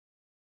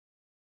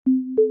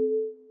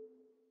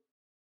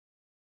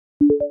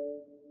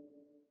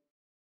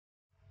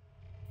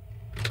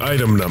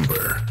Item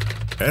Number: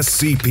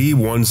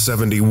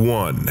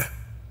 SCP-171.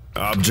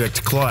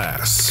 Object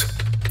Class: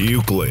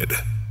 Euclid.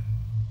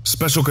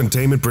 Special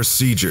Containment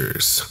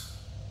Procedures: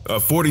 a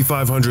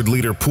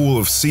 4,500-liter pool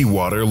of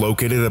seawater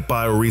located at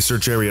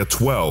Bioresearch Area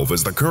 12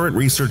 is the current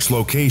research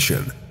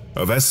location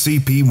of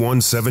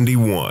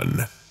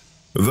SCP-171.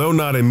 Though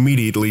not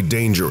immediately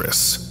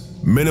dangerous,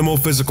 minimal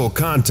physical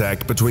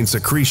contact between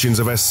secretions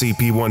of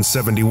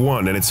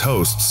SCP-171 and its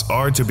hosts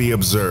are to be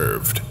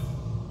observed.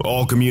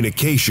 All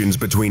communications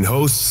between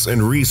hosts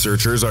and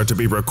researchers are to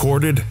be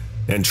recorded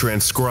and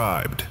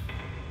transcribed.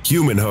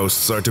 Human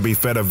hosts are to be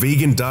fed a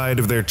vegan diet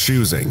of their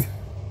choosing.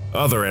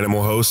 Other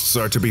animal hosts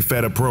are to be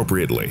fed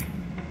appropriately.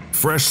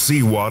 Fresh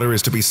seawater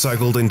is to be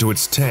cycled into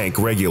its tank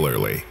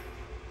regularly.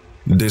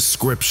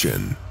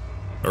 Description: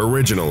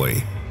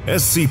 originally,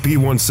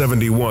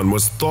 SCP-171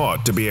 was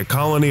thought to be a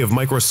colony of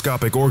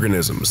microscopic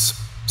organisms,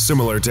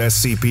 similar to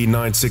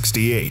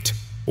SCP-968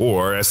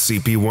 or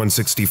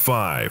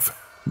SCP-165,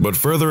 but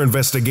further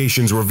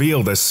investigations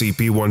revealed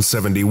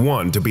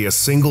SCP-171 to be a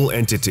single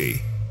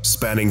entity,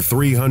 spanning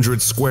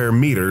 300 square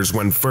meters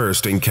when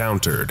first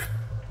encountered.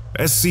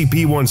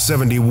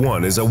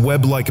 SCP-171 is a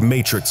web-like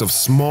matrix of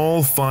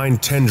small, fine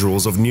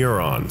tendrils of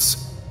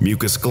neurons,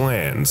 mucous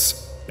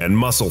glands, and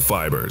muscle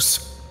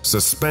fibers,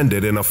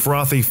 suspended in a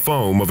frothy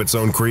foam of its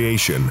own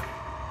creation.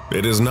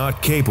 It is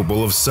not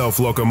capable of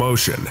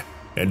self-locomotion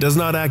and does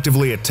not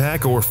actively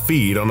attack or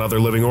feed on other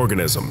living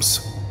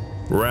organisms.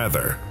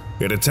 Rather,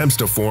 it attempts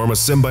to form a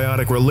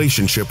symbiotic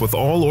relationship with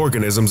all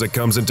organisms it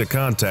comes into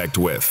contact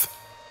with.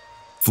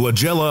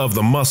 Flagella of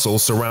the muscle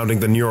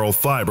surrounding the neural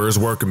fibers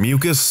work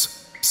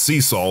mucus,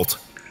 sea salt,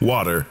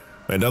 water,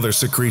 and other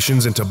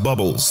secretions into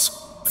bubbles,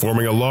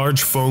 forming a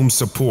large foam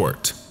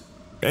support.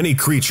 Any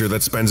creature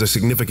that spends a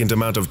significant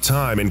amount of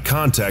time in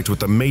contact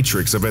with the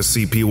matrix of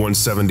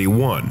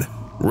SCP-171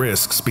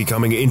 risks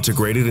becoming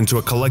integrated into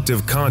a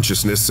collective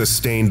consciousness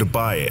sustained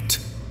by it.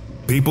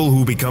 People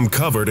who become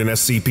covered in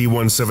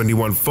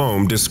SCP-171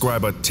 foam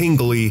describe a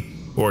tingly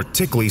or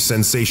tickly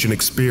sensation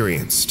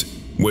experienced,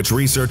 which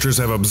researchers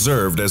have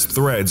observed as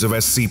threads of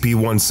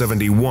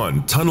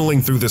SCP-171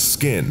 tunneling through the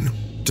skin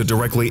to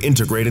directly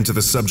integrate into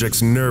the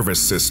subject's nervous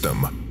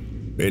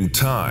system. In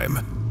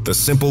time, the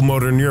simple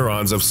motor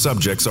neurons of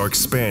subjects are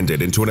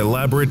expanded into an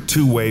elaborate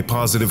two-way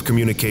positive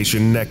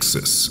communication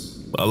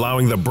nexus,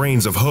 allowing the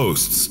brains of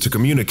hosts to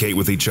communicate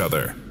with each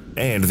other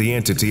and the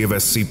entity of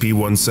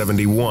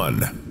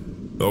SCP-171.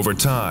 Over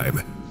time,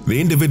 the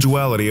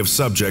individuality of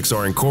subjects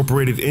are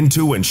incorporated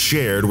into and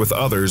shared with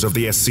others of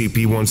the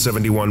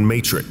SCP-171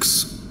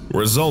 matrix,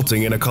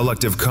 resulting in a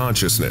collective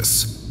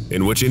consciousness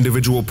in which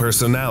individual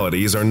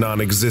personalities are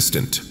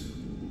non-existent.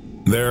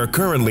 There are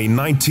currently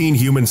 19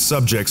 human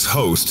subjects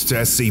host to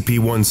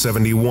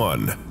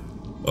SCP-171,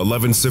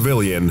 11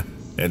 civilian,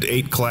 and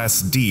 8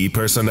 Class D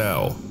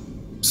personnel.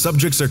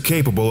 Subjects are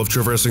capable of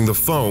traversing the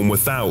foam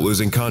without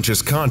losing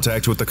conscious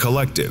contact with the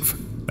collective,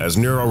 as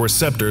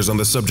neuroreceptors on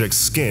the subject's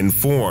skin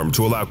form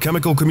to allow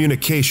chemical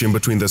communication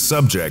between the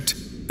subject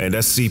and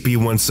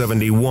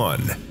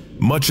SCP-171,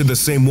 much in the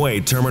same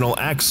way terminal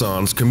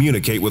axons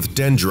communicate with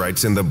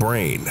dendrites in the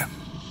brain.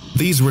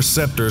 These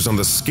receptors on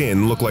the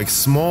skin look like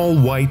small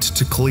white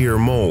to clear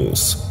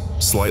moles,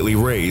 slightly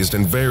raised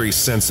and very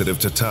sensitive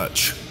to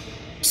touch.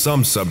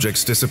 Some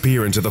subjects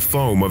disappear into the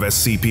foam of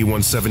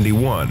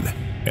SCP-171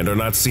 and are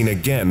not seen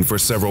again for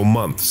several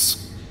months.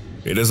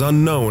 It is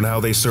unknown how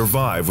they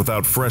survive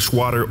without fresh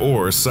water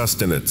or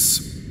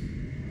sustenance.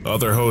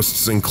 Other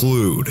hosts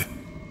include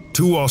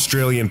 2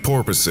 Australian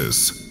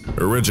porpoises,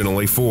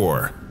 originally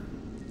 4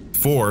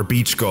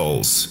 beach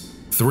gulls,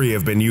 3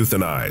 have been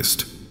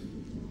euthanized,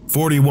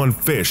 41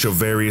 fish of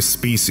various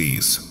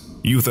species,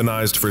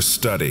 euthanized for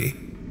study,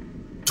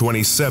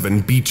 27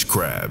 beach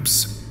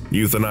crabs,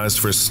 euthanized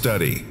for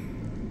study,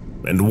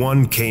 and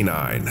 1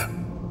 canine.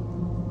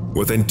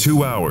 Within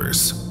 2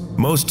 hours,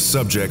 most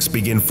subjects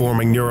begin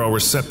forming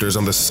neuroreceptors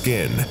on the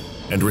skin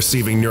and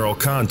receiving neural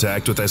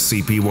contact with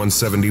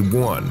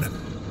SCP-171.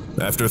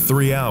 After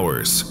 3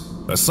 hours,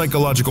 a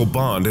psychological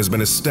bond has been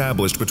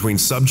established between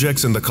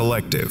subjects and the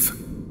collective.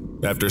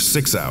 After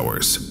 6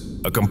 hours,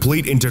 a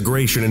complete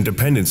integration and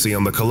dependency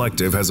on the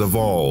collective has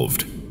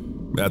evolved.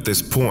 At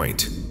this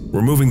point,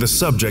 removing the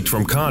subject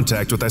from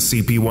contact with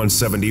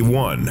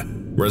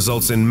SCP-171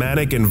 results in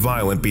manic and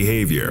violent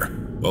behavior,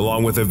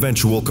 along with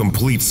eventual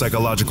complete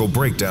psychological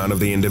breakdown of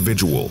the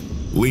individual,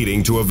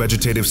 leading to a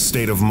vegetative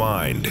state of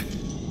mind.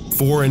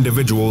 4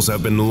 individuals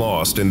have been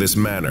lost in this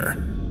manner.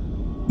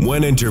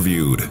 When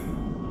interviewed,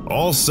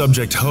 all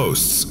subject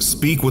hosts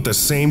speak with the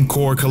same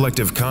core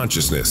collective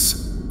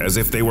consciousness, as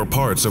if they were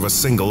parts of a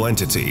single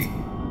entity.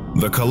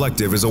 The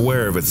collective is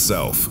aware of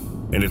itself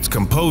and its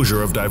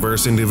composure of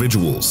diverse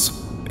individuals,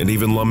 and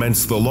even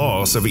laments the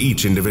loss of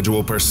each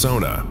individual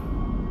persona.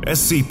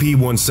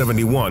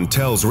 SCP-171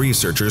 tells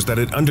researchers that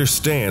it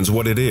understands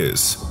what it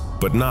is,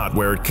 but not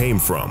where it came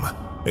from,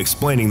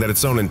 explaining that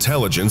its own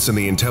intelligence and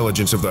the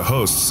intelligence of the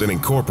hosts it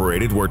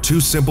incorporated were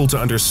too simple to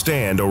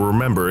understand or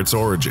remember its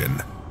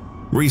origin.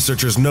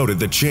 Researchers noted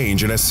the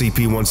change in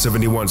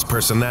SCP-171's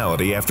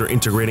personality after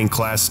integrating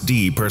Class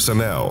D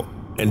personnel,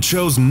 and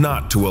chose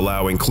not to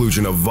allow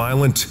inclusion of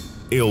violent,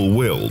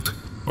 ill-willed,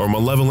 or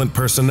malevolent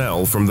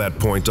personnel from that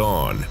point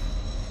on.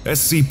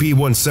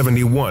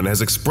 SCP-171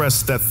 has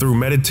expressed that through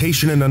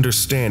meditation and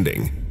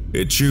understanding,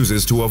 it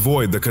chooses to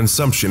avoid the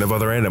consumption of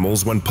other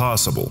animals when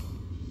possible.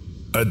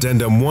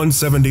 Addendum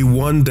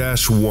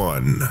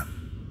 171-1.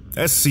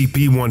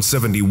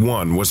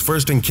 SCP-171 was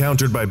first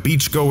encountered by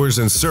beachgoers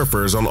and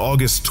surfers on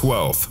August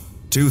 12,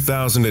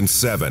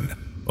 2007,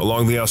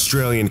 along the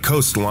Australian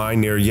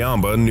coastline near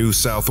Yamba, New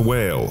South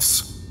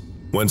Wales,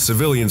 when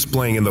civilians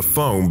playing in the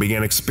foam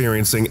began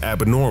experiencing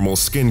abnormal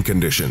skin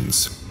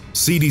conditions.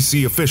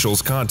 CDC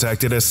officials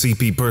contacted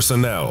SCP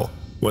personnel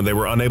when they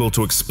were unable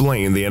to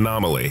explain the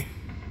anomaly.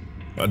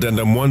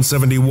 Addendum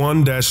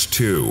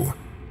 171-2.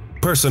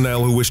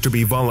 Personnel who wish to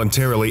be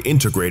voluntarily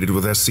integrated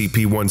with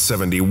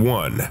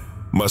SCP-171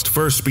 must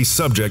first be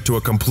subject to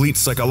a complete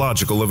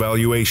psychological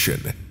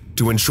evaluation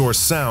to ensure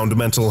sound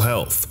mental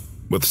health,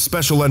 with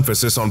special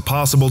emphasis on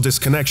possible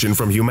disconnection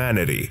from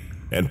humanity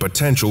and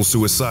potential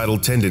suicidal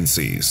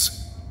tendencies.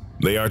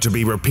 They are to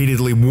be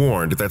repeatedly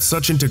warned that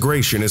such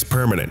integration is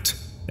permanent,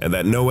 and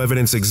that no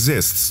evidence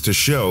exists to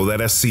show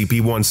that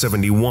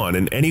SCP-171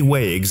 in any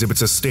way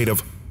exhibits a state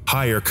of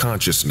higher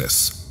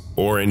consciousness,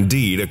 or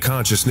indeed a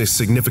consciousness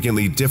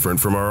significantly different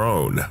from our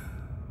own.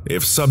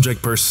 If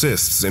subject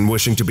persists in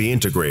wishing to be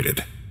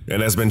integrated,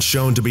 and has been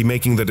shown to be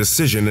making the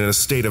decision in a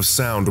state of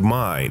sound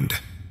mind,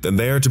 then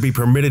they are to be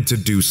permitted to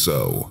do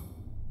so.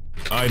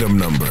 Item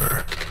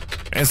Number: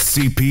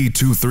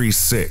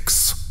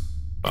 SCP-236.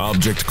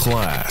 Object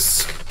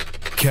Class: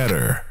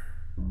 Keter.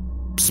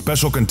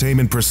 Special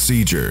Containment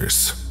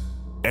Procedures: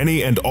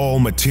 any and all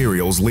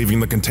materials leaving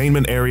the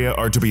containment area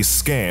are to be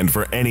scanned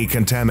for any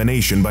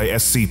contamination by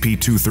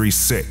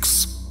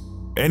SCP-236.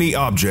 Any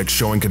objects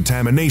showing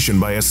contamination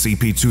by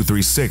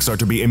SCP-236 are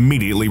to be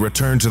immediately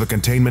returned to the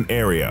containment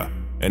area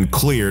and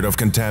cleared of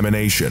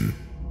contamination.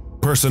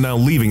 Personnel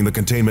leaving the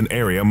containment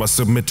area must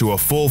submit to a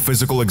full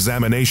physical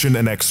examination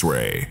and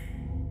X-ray.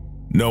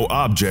 No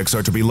objects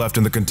are to be left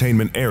in the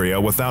containment area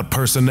without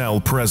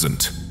personnel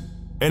present.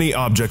 Any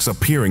objects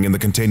appearing in the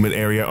containment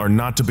area are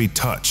not to be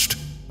touched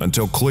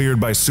until cleared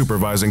by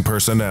supervising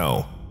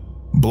personnel.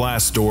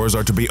 Blast doors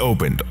are to be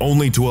opened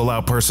only to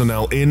allow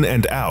personnel in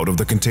and out of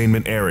the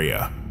containment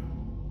area.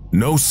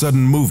 No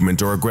sudden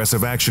movement or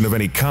aggressive action of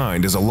any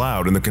kind is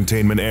allowed in the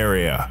containment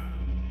area.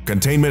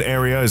 Containment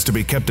area is to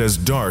be kept as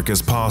dark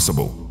as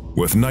possible,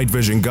 with night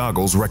vision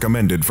goggles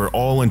recommended for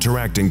all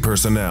interacting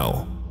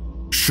personnel.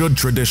 Should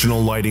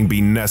traditional lighting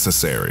be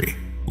necessary,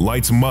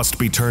 lights must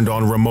be turned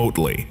on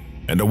remotely,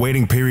 and a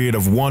waiting period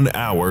of 1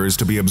 hour is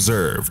to be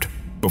observed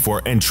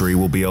before entry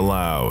will be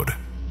allowed.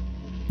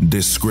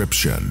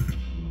 Description: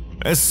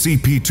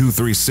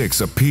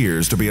 SCP-236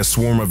 appears to be a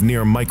swarm of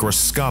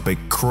near-microscopic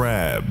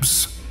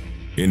crabs.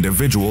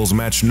 Individuals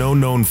match no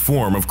known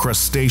form of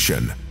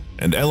crustacean,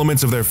 and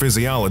elements of their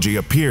physiology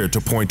appear to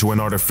point to an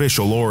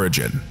artificial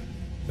origin.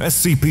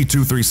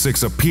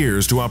 SCP-236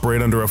 appears to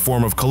operate under a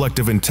form of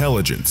collective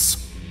intelligence,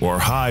 or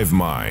hive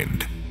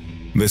mind.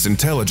 This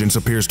intelligence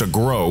appears to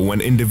grow when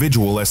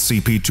individual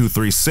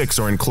SCP-236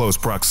 are in close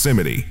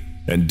proximity,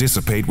 and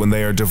dissipate when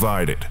they are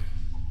divided.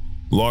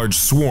 Large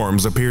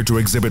swarms appear to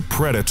exhibit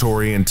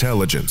predatory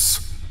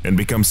intelligence, and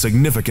become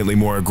significantly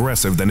more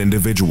aggressive than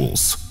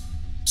individuals.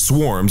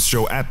 Swarms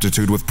show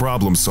aptitude with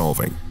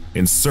problem-solving,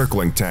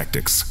 encircling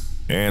tactics,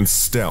 and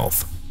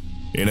stealth.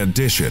 In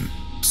addition,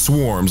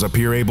 swarms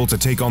appear able to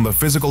take on the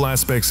physical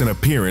aspects and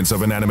appearance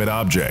of inanimate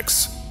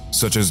objects,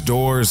 such as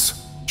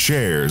doors,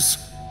 chairs,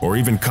 or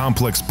even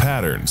complex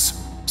patterns,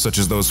 such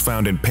as those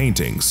found in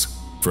paintings,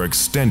 for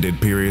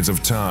extended periods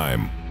of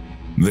time.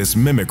 This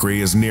mimicry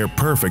is near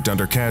perfect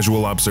under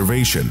casual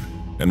observation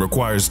and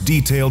requires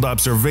detailed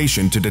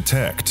observation to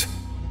detect.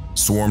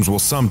 Swarms will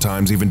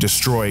sometimes even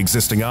destroy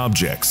existing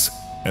objects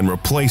and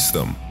replace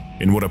them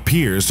in what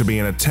appears to be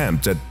an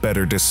attempt at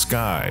better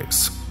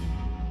disguise.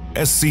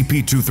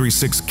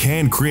 SCP-236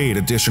 can create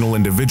additional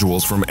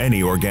individuals from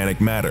any organic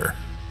matter.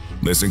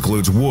 This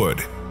includes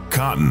wood,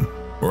 cotton,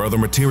 or other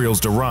materials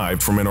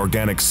derived from an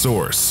organic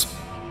source.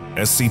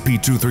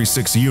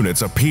 SCP-236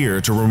 units appear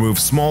to remove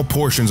small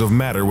portions of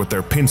matter with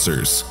their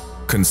pincers,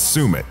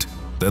 consume it,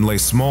 then lay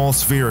small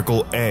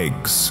spherical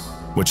eggs,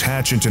 which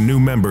hatch into new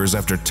members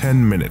after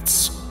 10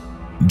 minutes.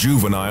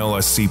 Juvenile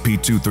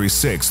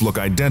SCP-236 look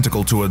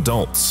identical to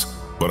adults,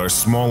 but are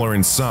smaller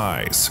in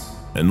size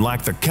and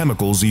lack the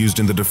chemicals used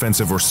in the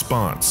defensive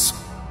response.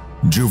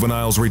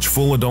 Juveniles reach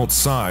full adult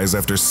size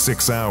after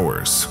 6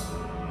 hours.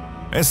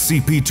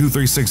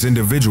 SCP-236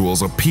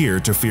 individuals appear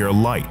to fear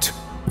light,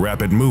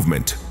 rapid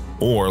movement,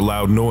 or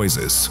loud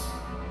noises.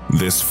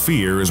 This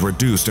fear is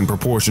reduced in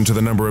proportion to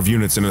the number of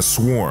units in a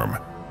swarm,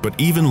 but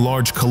even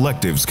large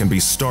collectives can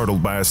be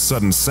startled by a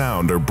sudden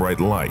sound or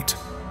bright light.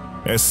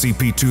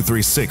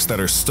 SCP-236 that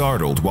are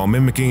startled while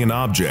mimicking an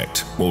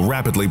object will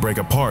rapidly break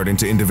apart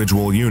into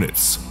individual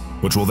units,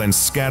 which will then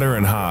scatter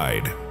and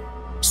hide.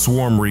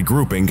 Swarm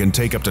regrouping can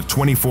take up to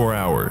 24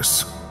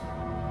 hours.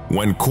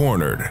 When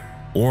cornered,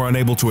 or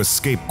unable to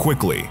escape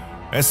quickly,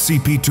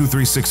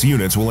 SCP-236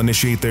 units will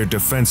initiate their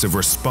defensive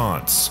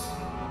response.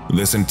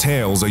 This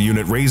entails a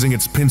unit raising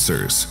its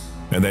pincers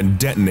and then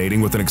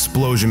detonating with an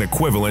explosion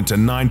equivalent to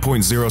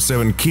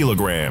 9.07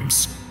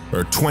 kilograms,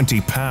 or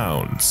 20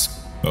 pounds,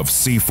 of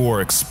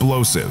C4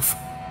 explosive.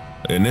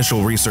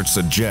 Initial research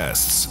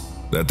suggests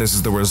that this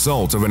is the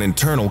result of an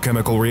internal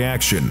chemical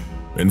reaction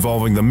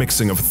involving the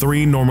mixing of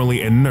 3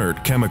 normally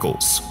inert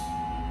chemicals.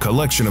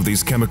 Collection of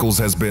these chemicals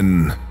has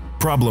been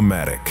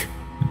problematic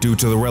due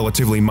to the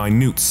relatively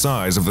minute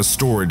size of the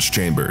storage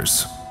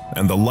chambers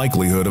and the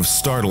likelihood of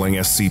startling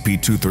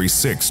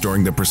SCP-236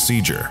 during the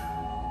procedure.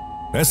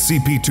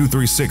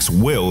 SCP-236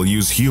 will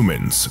use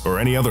humans or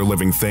any other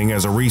living thing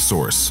as a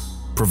resource,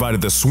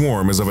 provided the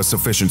swarm is of a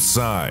sufficient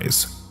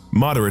size.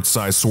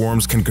 Moderate-sized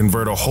swarms can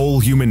convert a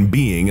whole human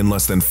being in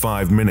less than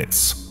 5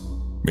 minutes.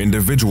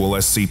 Individual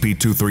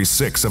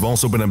SCP-236 have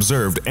also been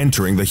observed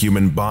entering the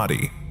human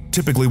body,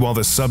 typically while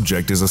the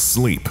subject is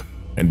asleep,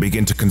 and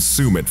begin to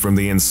consume it from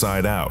the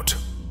inside out.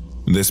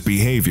 This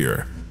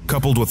behavior,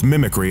 coupled with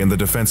mimicry and the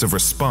defensive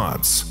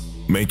response,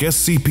 make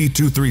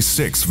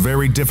SCP-236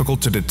 very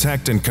difficult to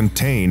detect and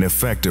contain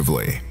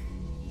effectively.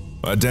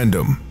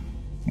 Addendum: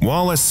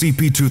 while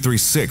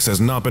SCP-236 has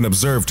not been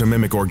observed to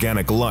mimic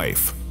organic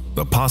life,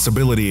 the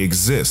possibility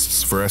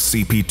exists for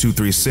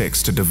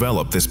SCP-236 to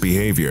develop this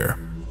behavior.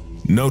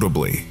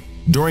 Notably,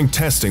 during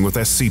testing with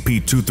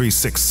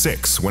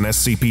SCP-2366, when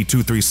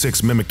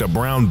SCP-236 mimicked a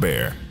brown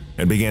bear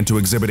and began to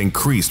exhibit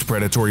increased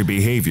predatory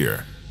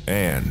behavior,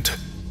 and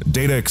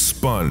data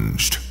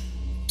expunged.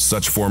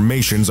 Such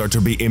formations are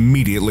to be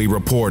immediately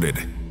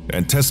reported,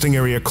 and testing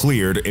area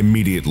cleared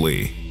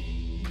immediately.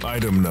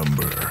 Item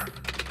number: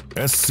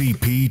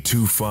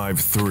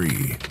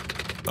 SCP-253.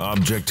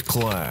 Object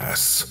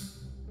Class: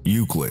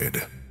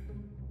 Euclid.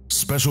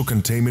 Special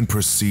Containment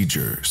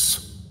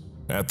Procedures.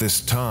 At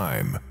this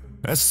time,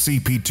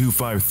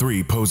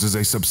 SCP-253 poses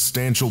a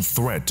substantial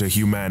threat to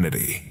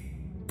humanity.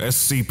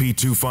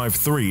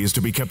 SCP-253 is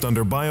to be kept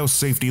under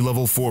Biosafety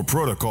Level 4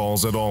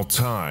 protocols at all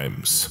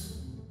times.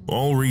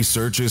 All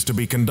research is to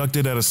be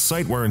conducted at a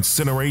site where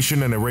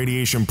incineration and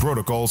irradiation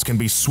protocols can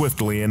be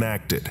swiftly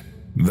enacted.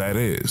 That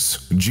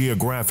is,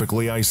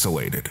 geographically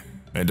isolated,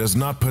 and does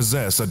not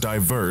possess a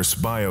diverse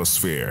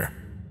biosphere.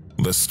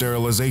 The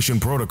sterilization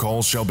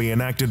protocols shall be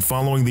enacted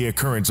following the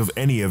occurrence of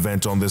any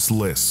event on this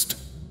list.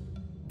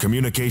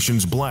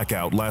 Communications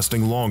blackout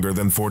lasting longer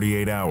than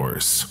 48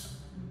 hours.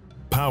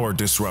 Power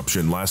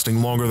disruption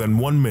lasting longer than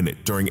 1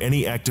 minute during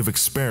any active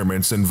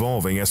experiments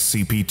involving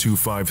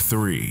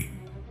SCP-253.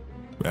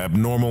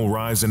 Abnormal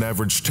rise in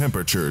average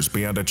temperatures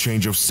beyond a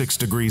change of 6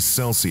 degrees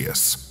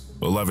Celsius,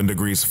 11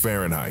 degrees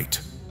Fahrenheit,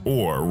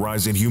 or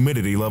rise in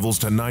humidity levels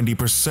to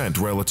 90%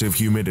 relative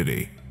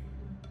humidity.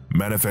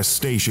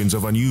 Manifestations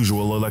of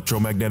unusual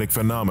electromagnetic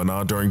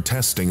phenomena during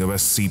testing of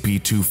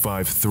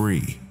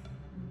SCP-253.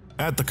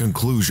 At the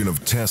conclusion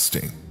of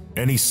testing,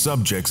 any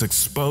subjects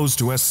exposed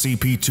to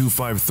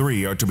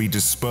SCP-253 are to be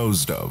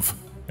disposed of,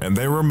 and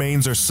their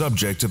remains are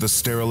subject to the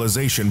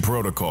sterilization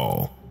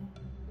protocol.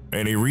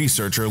 Any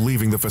researcher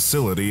leaving the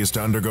facility is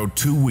to undergo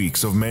 2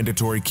 weeks of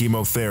mandatory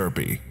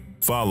chemotherapy,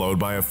 followed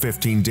by a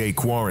 15-day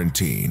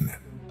quarantine.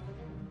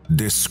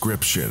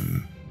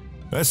 Description: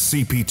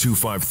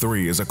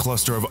 SCP-253 is a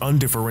cluster of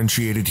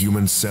undifferentiated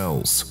human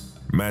cells,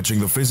 matching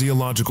the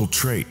physiological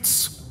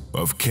traits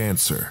of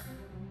cancer.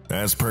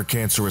 As per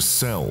cancerous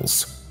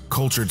cells,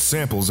 cultured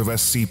samples of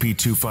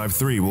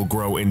SCP-253 will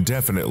grow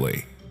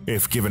indefinitely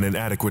if given an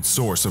adequate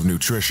source of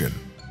nutrition.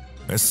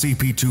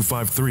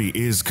 SCP-253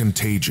 is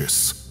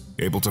contagious,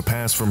 able to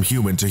pass from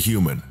human to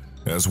human,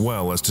 as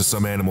well as to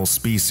some animal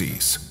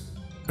species.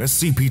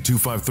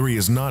 SCP-253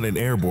 is not an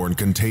airborne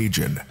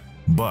contagion,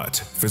 but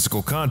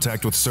physical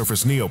contact with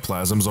surface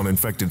neoplasms on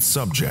infected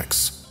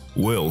subjects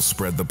will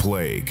spread the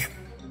plague.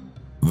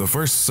 The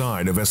first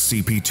sign of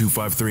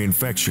SCP-253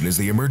 infection is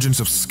the emergence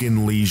of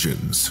skin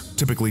lesions,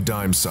 typically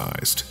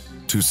dime-sized,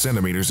 2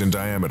 centimeters in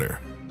diameter,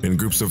 in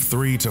groups of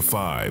 3 to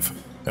 5,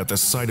 at the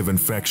site of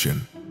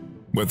infection.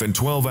 Within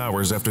 12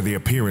 hours after the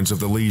appearance of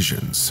the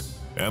lesions,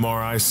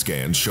 MRI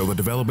scans show the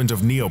development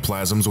of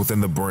neoplasms within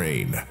the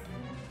brain.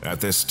 At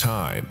this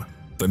time,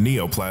 the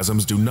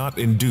neoplasms do not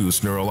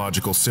induce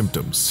neurological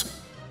symptoms.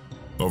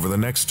 Over the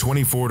next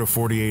 24 to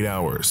 48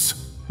 hours,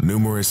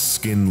 numerous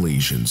skin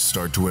lesions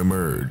start to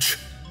emerge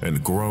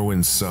and grow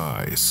in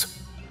size.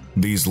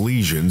 These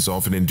lesions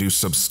often induce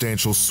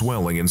substantial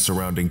swelling in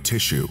surrounding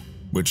tissue,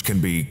 which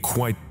can be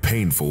quite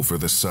painful for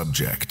the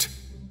subject.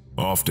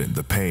 Often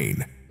the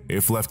pain,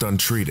 if left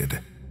untreated,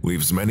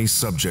 leaves many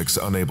subjects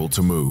unable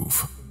to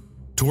move.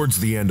 Towards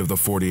the end of the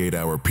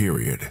 48-hour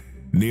period,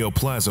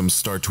 neoplasms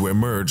start to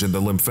emerge in the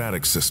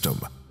lymphatic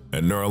system,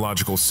 and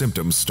neurological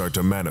symptoms start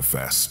to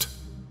manifest.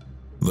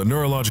 The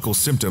neurological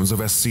symptoms of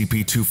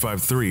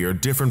SCP-253 are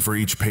different for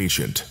each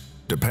patient,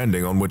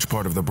 depending on which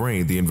part of the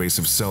brain the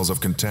invasive cells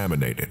have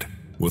contaminated,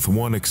 with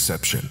one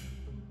exception.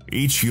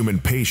 Each human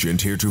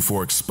patient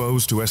heretofore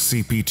exposed to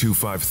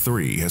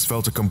SCP-253 has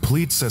felt a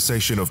complete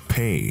cessation of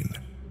pain,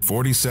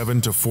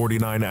 47 to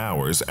 49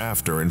 hours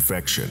after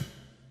infection.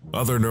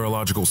 Other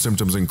neurological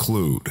symptoms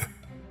include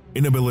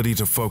inability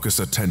to focus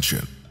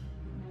attention,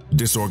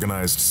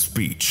 disorganized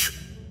speech,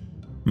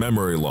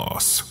 memory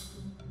loss,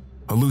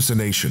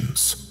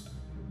 hallucinations,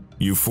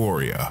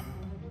 euphoria,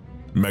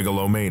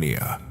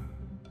 megalomania,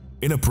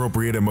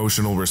 inappropriate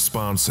emotional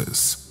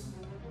responses,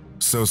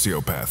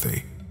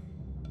 sociopathy,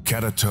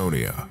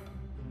 catatonia.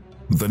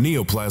 The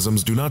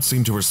neoplasms do not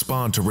seem to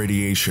respond to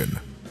radiation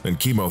and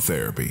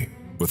chemotherapy,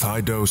 with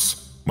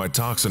high-dose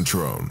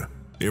mitoxantrone,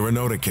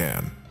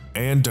 irinotecan,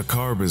 and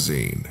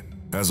dacarbazine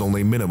has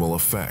only minimal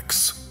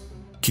effects.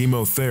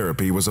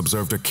 Chemotherapy was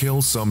observed to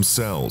kill some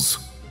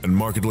cells and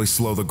markedly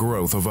slow the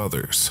growth of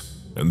others,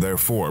 and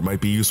therefore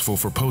might be useful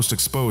for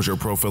post-exposure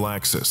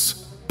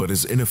prophylaxis, but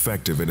is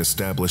ineffective in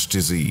established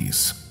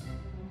disease.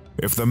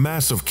 If the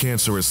mass of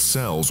cancerous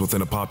cells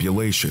within a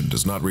population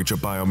does not reach a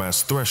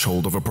biomass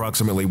threshold of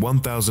approximately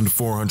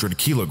 1,400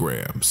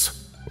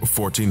 kilograms,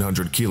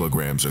 1,400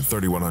 kilograms or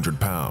 3,100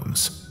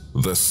 pounds,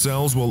 the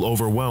cells will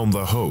overwhelm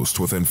the host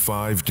within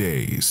 5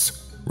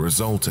 days,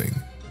 resulting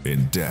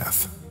in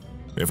death.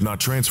 If not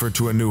transferred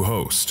to a new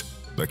host,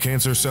 the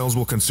cancer cells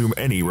will consume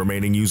any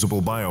remaining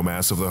usable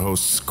biomass of the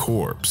host's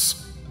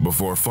corpse,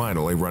 before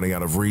finally running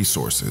out of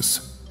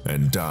resources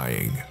and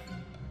dying.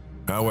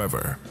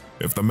 However,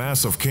 if the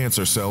mass of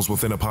cancer cells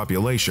within a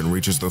population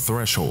reaches the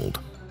threshold,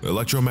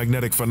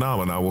 electromagnetic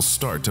phenomena will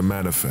start to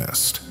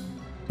manifest.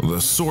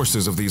 The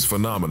sources of these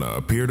phenomena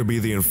appear to be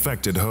the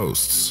infected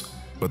hosts,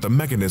 but the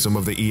mechanism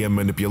of the EM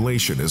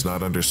manipulation is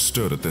not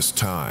understood at this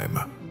time.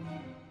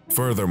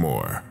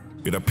 Furthermore,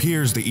 it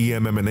appears the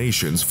EM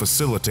emanations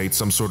facilitate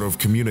some sort of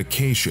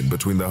communication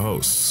between the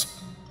hosts.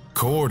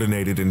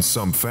 Coordinated in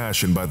some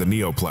fashion by the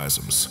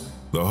neoplasms,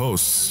 the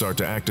hosts start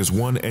to act as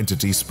one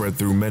entity spread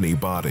through many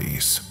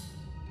bodies.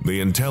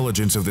 The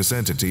intelligence of this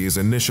entity is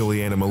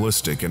initially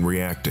animalistic and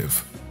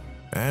reactive.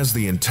 As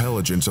the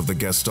intelligence of the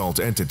Gestalt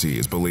entity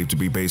is believed to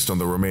be based on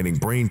the remaining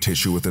brain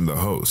tissue within the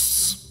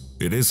hosts,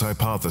 it is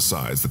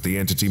hypothesized that the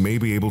entity may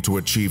be able to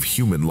achieve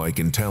human-like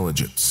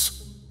intelligence.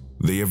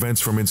 The events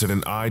from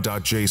Incident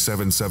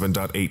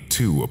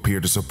I.J77.82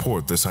 appear to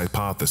support this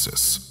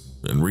hypothesis,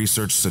 and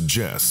research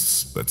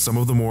suggests that some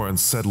of the more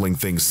unsettling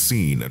things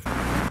seen at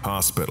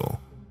hospital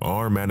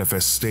are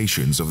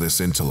manifestations of this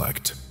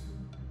intellect.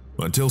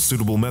 Until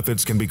suitable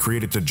methods can be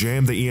created to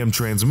jam the EM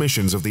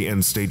transmissions of the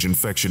end-stage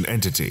infection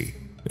entity,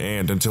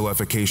 and until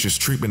efficacious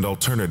treatment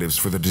alternatives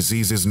for the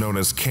diseases known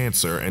as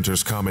cancer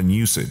enters common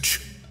usage,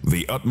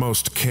 the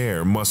utmost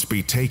care must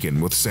be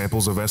taken with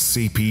samples of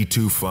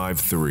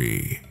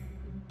SCP-253.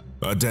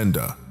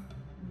 Addenda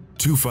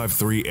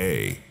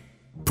 253-A.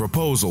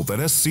 Proposal that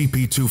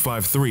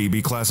SCP-253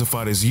 be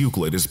classified as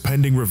Euclid is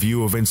pending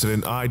review of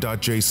Incident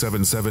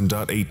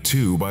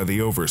I.J77.82 by the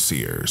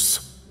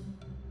Overseers.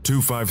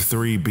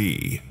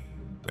 253-B.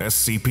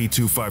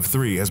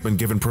 SCP-253 has been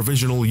given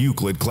provisional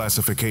Euclid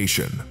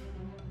classification.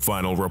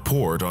 Final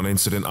report on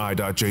Incident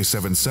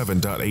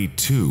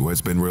I.J77.82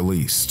 has been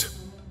released.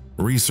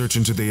 Research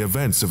into the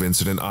events of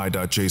Incident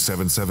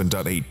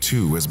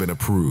I.J77.82 has been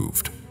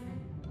approved.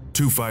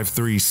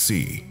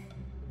 253-C.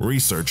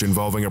 Research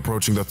involving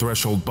approaching the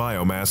threshold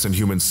biomass in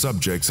human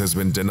subjects has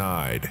been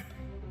denied.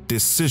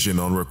 Decision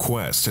on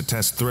request to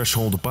test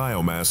threshold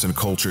biomass in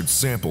cultured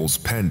samples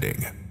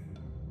pending.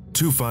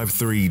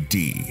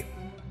 253-D.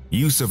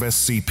 Use of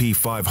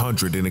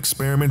SCP-500 in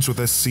experiments with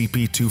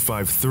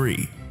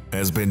SCP-253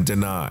 has been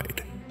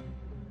denied.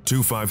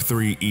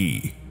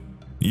 253-E.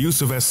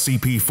 Use of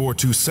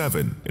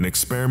SCP-427 in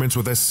experiments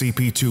with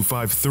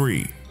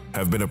SCP-253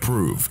 have been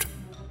approved.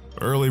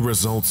 Early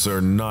results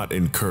are not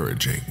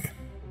encouraging.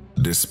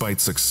 Despite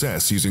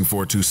success using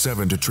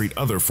 427 to treat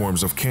other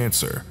forms of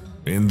cancer,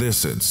 in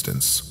this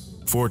instance,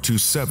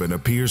 427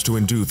 appears to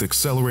induce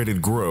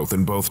accelerated growth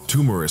in both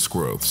tumorous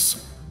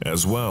growths,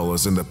 as well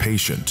as in the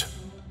patient.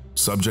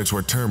 Subjects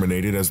were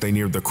terminated as they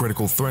neared the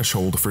critical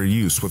threshold for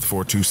use with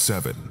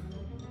 427.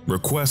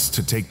 Requests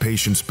to take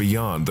patients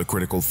beyond the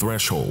critical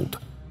threshold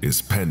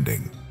is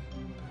pending.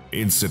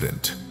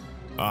 Incident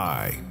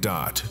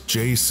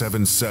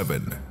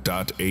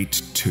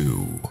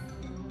I.J77.82.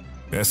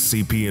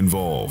 SCP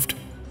involved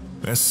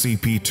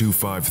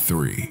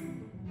SCP-253.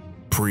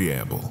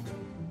 Preamble.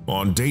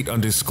 On date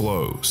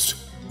undisclosed,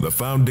 the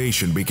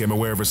Foundation became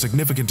aware of a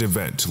significant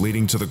event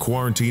leading to the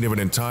quarantine of an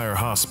entire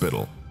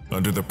hospital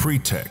under the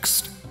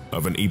pretext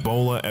of an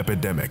Ebola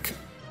epidemic.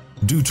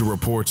 Due to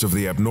reports of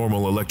the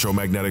abnormal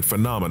electromagnetic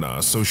phenomena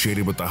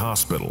associated with the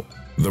hospital,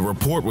 the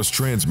report was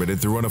transmitted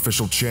through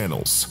unofficial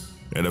channels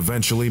and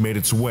eventually made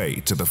its way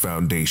to the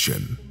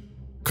Foundation.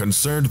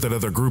 Concerned that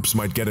other groups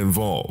might get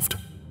involved,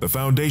 the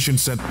Foundation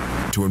sent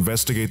to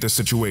investigate the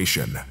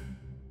situation.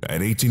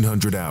 At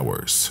 1800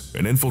 hours,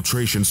 an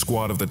infiltration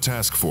squad of the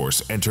task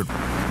force entered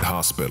the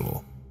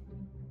hospital.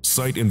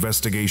 Site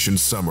investigation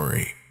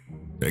summary.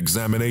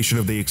 Examination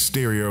of the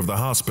exterior of the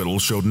hospital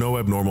showed no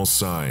abnormal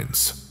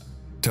signs.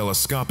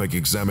 Telescopic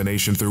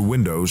examination through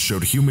windows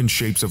showed human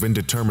shapes of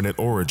indeterminate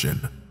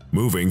origin,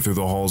 moving through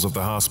the halls of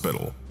the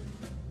hospital.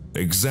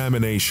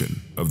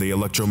 Examination of the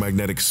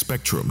electromagnetic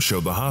spectrum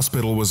showed the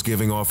hospital was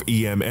giving off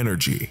EM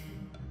energy.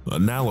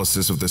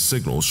 Analysis of the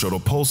signal showed a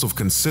pulse of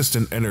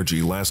consistent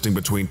energy lasting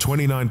between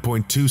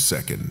 29.2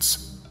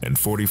 seconds and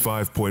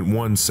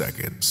 45.1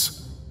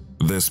 seconds.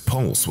 This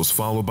pulse was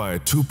followed by a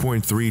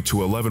 2.3 to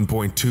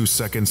 11.2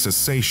 second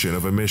cessation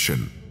of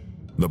emission.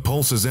 The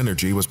pulse's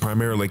energy was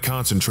primarily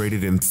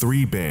concentrated in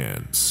 3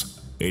 bands: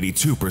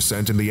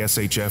 82% in the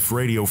SHF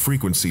radio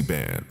frequency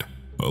band,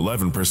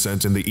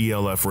 11% in the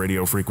ELF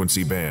radio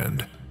frequency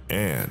band,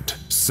 and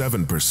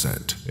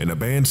 7% in a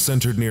band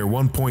centered near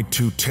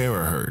 1.2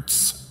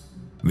 terahertz.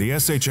 The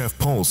SHF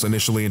pulse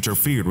initially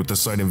interfered with the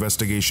site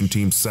investigation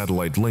team's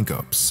satellite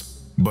link-ups,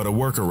 but a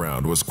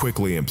workaround was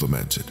quickly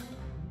implemented.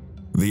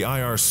 The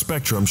IR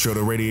spectrum showed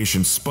a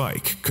radiation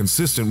spike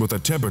consistent with a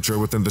temperature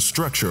within the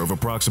structure of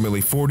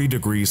approximately 40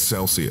 degrees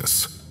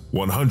Celsius,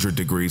 100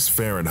 degrees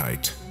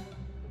Fahrenheit.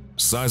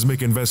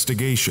 Seismic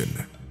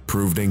investigation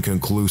proved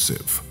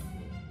inconclusive.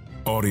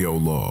 Audio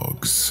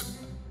logs.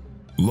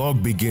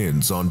 Log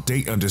begins on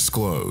date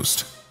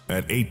undisclosed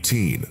at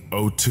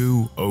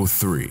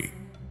 18:02:03.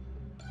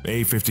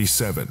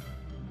 A57.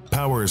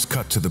 Power is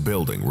cut to the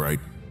building, right?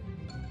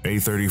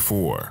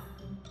 A34.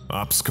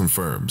 Ops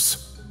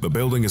confirms. The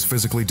building is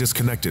physically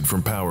disconnected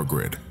from power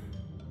grid.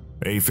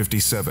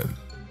 A57.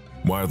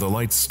 Why are the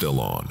lights still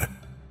on?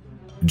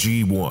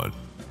 G1.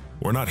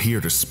 We're not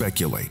here to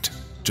speculate,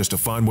 just to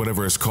find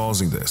whatever is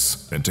causing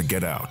this and to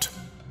get out.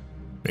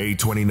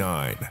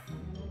 A29.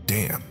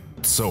 Damn,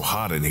 it's so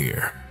hot in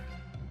here.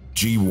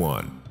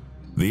 G1.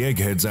 The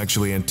eggheads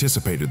actually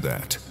anticipated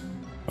that.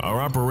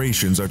 Our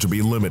operations are to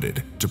be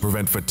limited to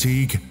prevent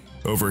fatigue,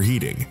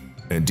 overheating,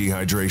 and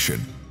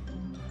dehydration.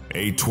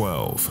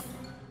 A12.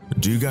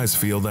 Do you guys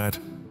feel that?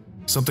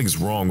 Something's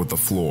wrong with the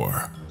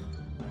floor.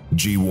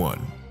 G1.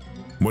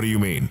 What do you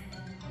mean?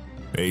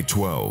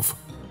 A12.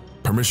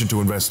 Permission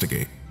to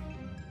investigate.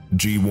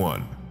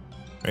 G1.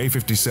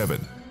 A57.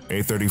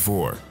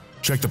 A34.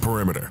 Check the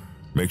perimeter.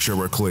 Make sure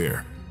we're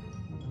clear.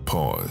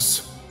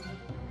 Pause.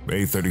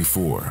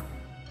 A34.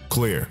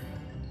 Clear.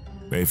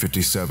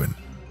 A57.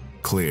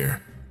 Clear.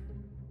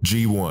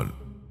 G1.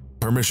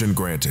 Permission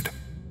granted.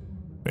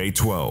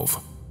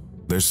 A12.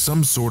 There's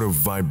some sort of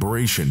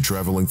vibration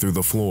traveling through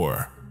the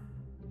floor.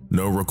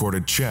 No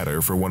recorded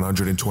chatter for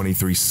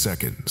 123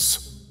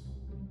 seconds.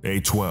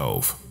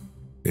 A12.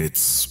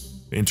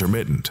 It's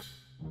intermittent.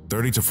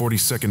 30 to 40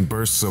 second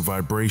bursts of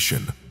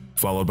vibration,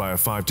 followed by a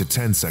 5 to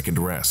 10 second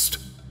rest.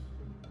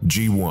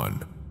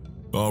 G1.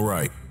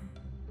 Alright.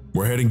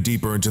 We're heading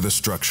deeper into the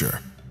structure.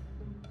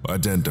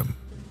 Addendum.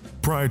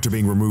 Prior to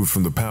being removed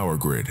from the power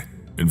grid,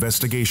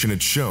 investigation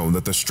had shown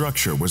that the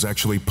structure was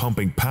actually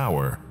pumping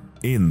power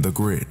in the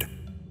grid.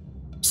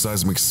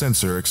 Seismic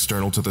sensor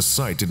external to the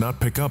site did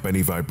not pick up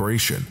any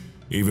vibration,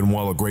 even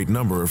while a great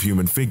number of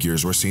human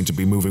figures were seen to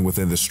be moving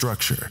within the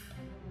structure.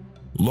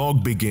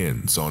 Log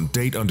begins on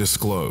date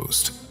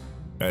undisclosed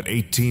at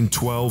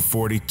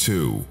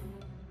 18:12:42.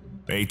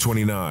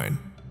 A29.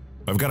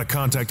 I've got a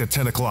contact at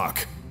 10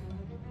 o'clock.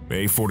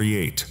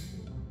 A48.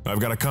 I've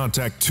got a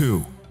contact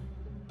too.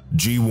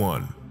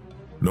 G1.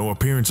 No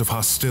appearance of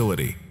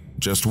hostility,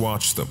 just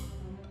watch them.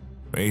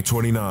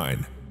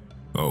 A29.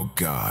 Oh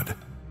God,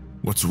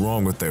 what's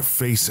wrong with their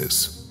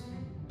faces?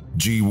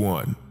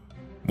 G1.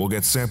 We'll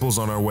get samples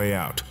on our way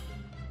out.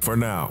 For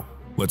now,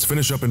 let's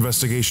finish up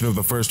investigation of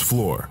the first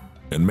floor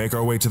and make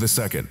our way to the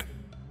second.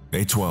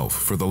 A12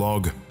 for the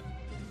log.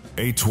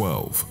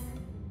 A12.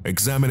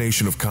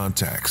 Examination of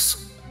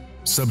contacts.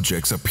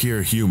 Subjects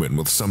appear human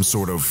with some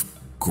sort of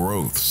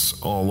growths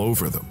all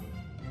over them.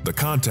 The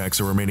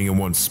contacts are remaining in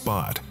one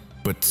spot,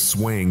 but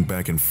swaying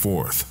back and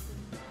forth.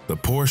 The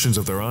portions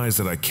of their eyes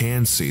that I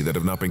can see that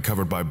have not been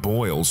covered by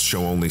boils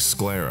show only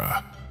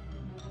sclera.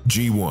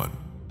 G1.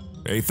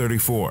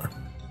 A34.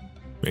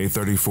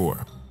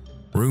 A34.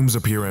 Rooms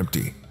appear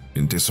empty,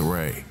 in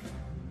disarray.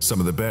 Some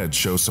of the beds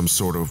show some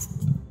sort of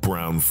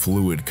brown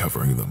fluid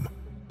covering them.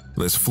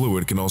 This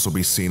fluid can also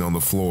be seen on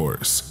the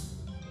floors.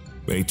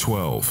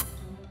 A12.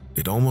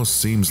 It almost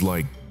seems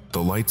like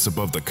the lights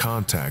above the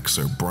contacts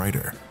are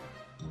brighter.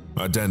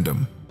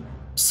 Addendum.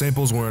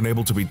 Samples were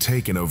unable to be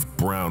taken of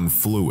brown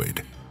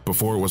fluid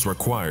before it was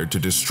required to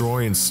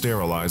destroy and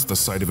sterilize the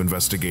site of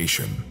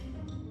investigation.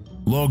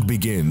 Log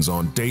begins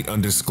on date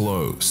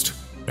undisclosed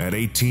at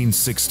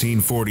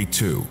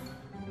 18:16:42.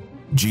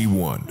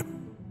 G1.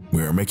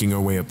 We are making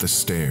our way up the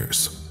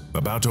stairs,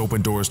 about to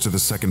open doors to the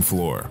second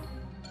floor.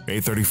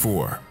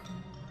 A34.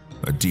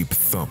 A deep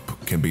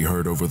thump can be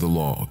heard over the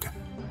log.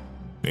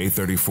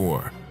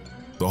 A34.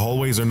 The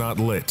hallways are not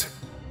lit.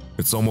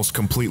 It's almost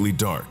completely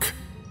dark.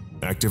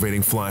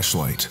 Activating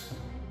flashlight.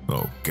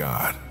 Oh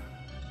God.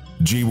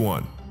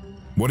 G1.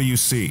 What do you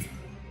see?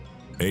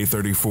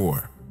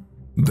 A34.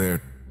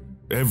 They're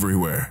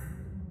everywhere.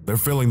 They're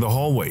filling the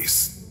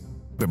hallways.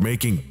 They're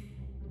making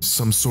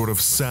some sort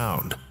of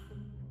sound.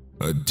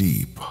 A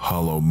deep,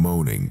 hollow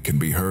moaning can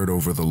be heard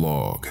over the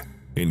log,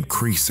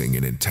 increasing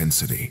in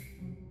intensity.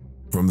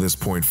 From this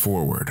point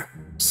forward,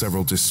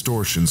 several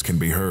distortions can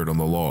be heard on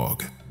the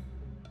log.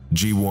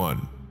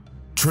 G1.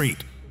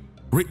 Treat.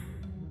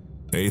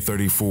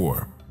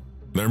 A34.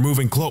 They're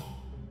moving close.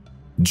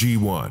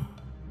 G1.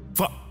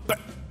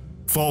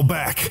 Fall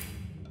back.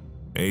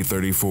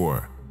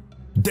 A34.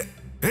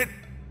 Hit.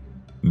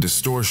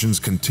 Distortions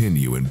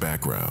continue in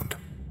background.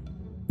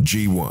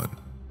 G1.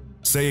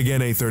 Say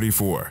again,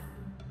 A34.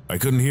 I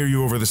couldn't hear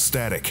you over the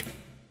static.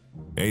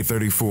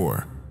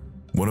 A34.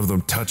 One of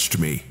them touched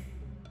me.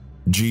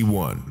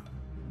 G1.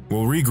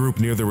 We'll regroup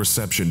near the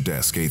reception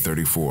desk,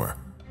 A34.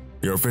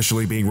 You're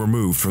officially being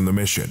removed from the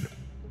mission.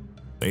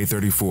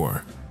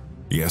 A34.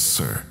 Yes,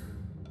 sir.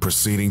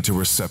 Proceeding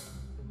to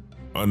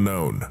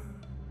Unknown.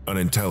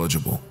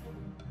 Unintelligible.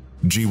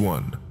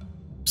 G1.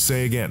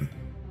 Say again.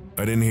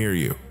 I didn't hear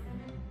you.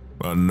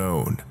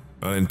 Unknown.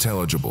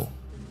 Unintelligible.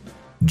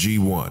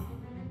 G1.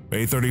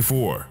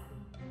 A34.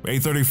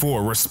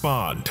 A34,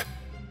 respond.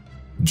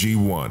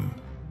 G1.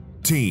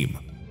 Team,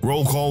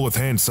 roll call with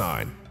hand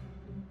sign.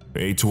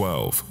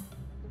 A12.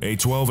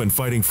 A12 in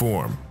fighting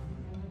form.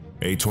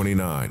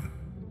 A29.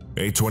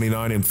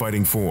 A29 in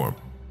fighting form.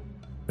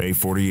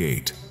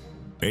 A48.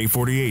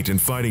 A48 in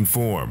fighting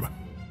form.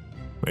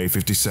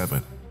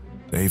 A57.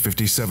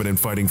 A57 in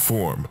fighting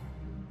form.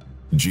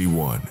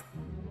 G1.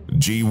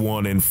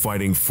 G1 in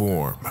fighting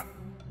form.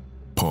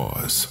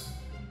 Pause.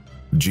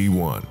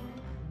 G1.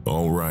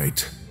 All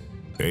right.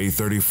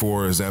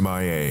 A34 is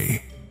MIA.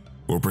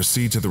 We'll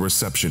proceed to the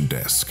reception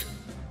desk.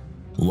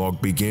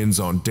 Log begins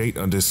on date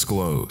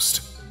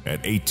undisclosed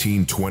at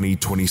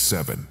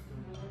 18/20/27.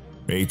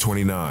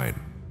 A29.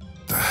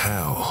 The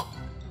hell?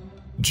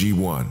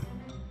 G1.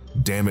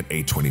 Damn it,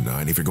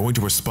 A29. If you're going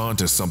to respond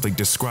to something,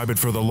 describe it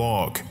for the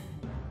log.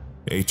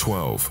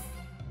 A12.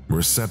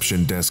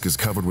 Reception desk is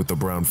covered with the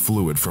brown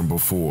fluid from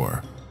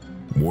before.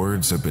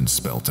 Words have been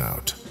spelt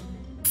out.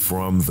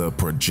 From the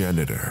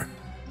progenitor.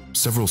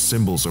 Several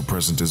symbols are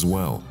present as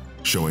well,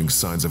 showing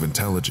signs of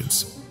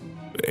intelligence.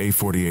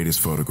 A48 is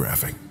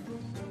photographing.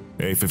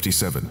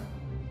 A57.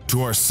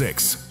 To our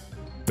 6.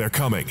 They're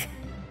coming.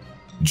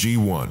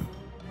 G1.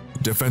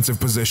 Defensive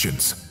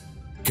positions.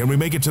 Can we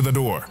make it to the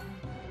door?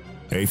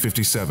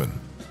 A57.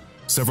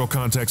 Several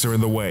contacts are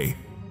in the way.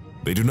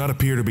 They do not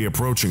appear to be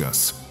approaching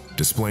us,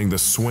 displaying the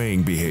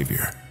swaying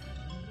behavior.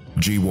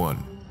 G1.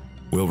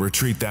 We'll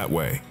retreat that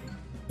way.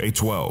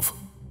 A12.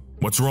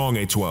 What's wrong,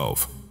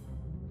 A12?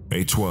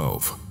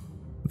 A12.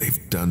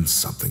 They've done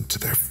something to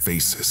their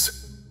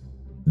faces.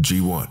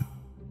 G1.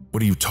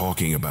 What are you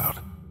talking about?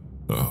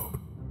 Oh,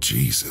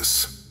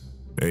 Jesus.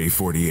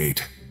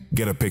 A48.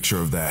 Get a picture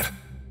of that.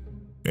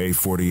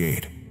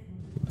 A48.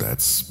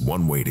 That's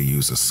one way to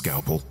use a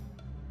scalpel.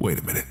 Wait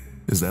a minute.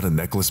 Is that a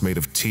necklace made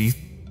of teeth?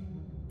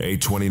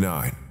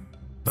 A29.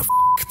 The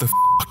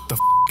f***.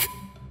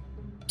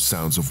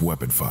 Sounds of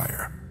weapon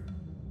fire.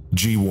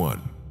 G1.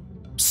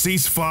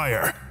 Cease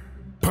fire!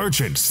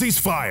 Perchant, cease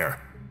fire!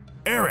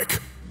 Eric!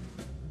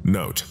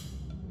 Note.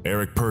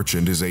 Eric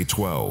Perchant is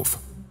A12.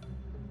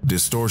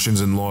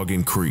 Distortions in log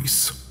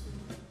increase.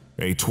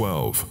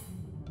 A12.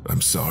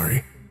 I'm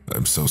sorry.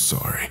 I'm so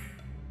sorry.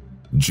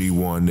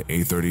 G1,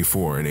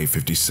 A34, and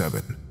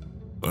A57.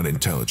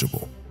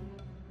 Unintelligible.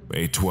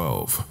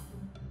 A12.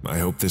 I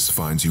hope this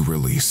finds you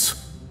release.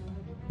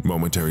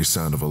 Momentary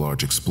sound of a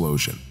large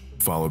explosion,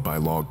 followed by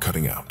log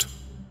cutting out.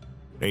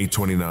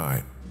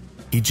 A29.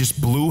 He just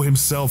blew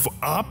himself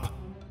up?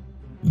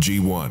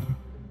 G1.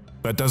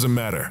 That doesn't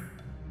matter.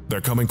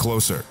 They're coming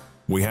closer.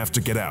 We have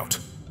to get out.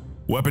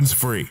 Weapons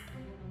free.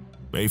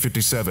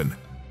 A57.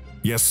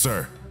 Yes,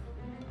 sir.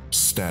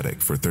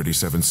 Static for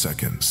 37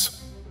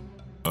 seconds.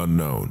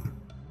 Unknown.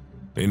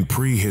 In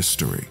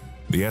prehistory,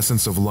 the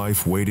essence of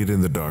life waited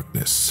in the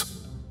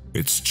darkness.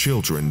 Its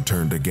children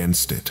turned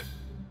against it.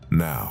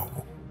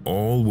 Now,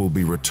 all will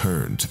be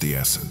returned to the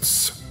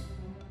essence.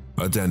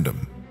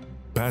 Addendum.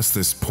 Past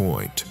this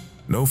point,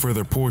 no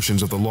further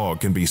portions of the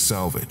log can be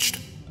salvaged.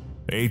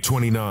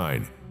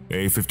 A29,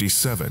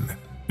 A57,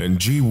 and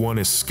G1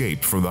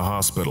 escaped from the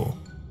hospital.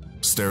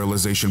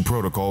 Sterilization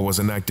protocol was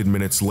enacted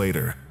minutes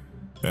later.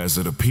 As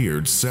it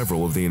appeared,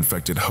 several of the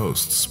infected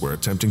hosts were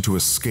attempting to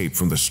escape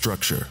from the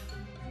structure.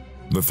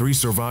 The 3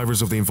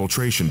 survivors of the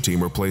infiltration team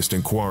were placed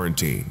in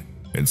quarantine,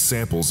 and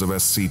samples of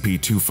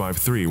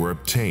SCP-253 were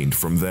obtained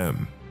from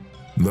them.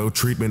 Though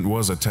treatment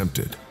was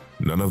attempted,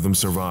 none of them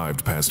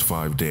survived past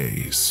 5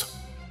 days.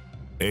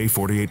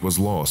 A48 was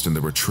lost in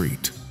the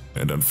retreat,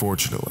 and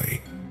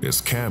unfortunately,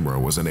 his camera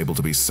was unable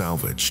to be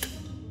salvaged.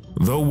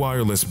 Though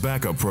wireless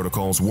backup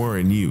protocols were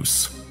in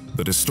use,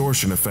 the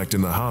distortion effect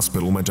in the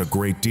hospital meant a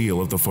great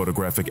deal of the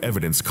photographic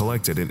evidence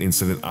collected in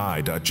Incident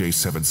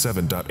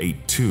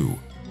I.J77.82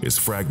 is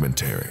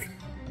fragmentary.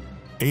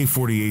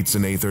 A48's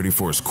and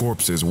A34's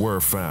corpses were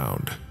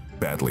found,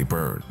 badly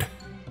burned.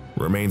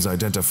 Remains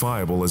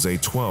identifiable as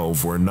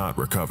A12 were not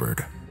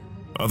recovered.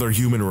 Other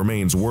human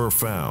remains were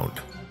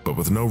found, but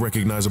with no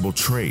recognizable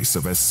trace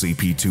of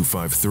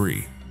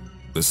SCP-253.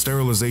 The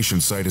sterilization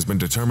site has been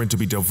determined to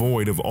be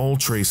devoid of all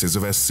traces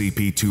of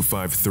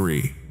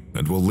SCP-253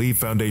 and will leave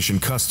Foundation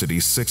custody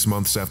 6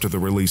 months after the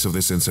release of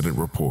this incident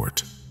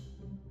report.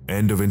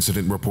 End of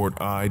Incident Report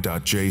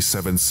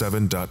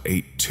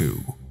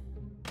I.J77.82.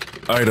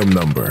 Item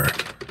Number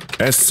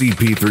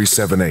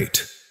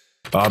SCP-378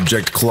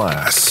 Object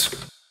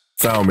Class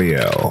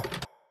Thaumiel.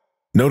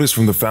 Notice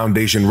from the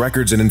Foundation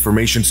Records and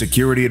Information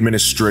Security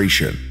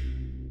Administration.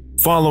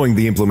 Following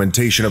the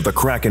implementation of the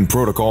Kraken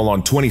Protocol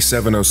on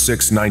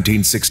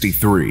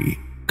 27/06/1963,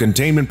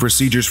 containment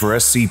procedures for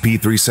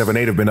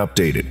SCP-378 have been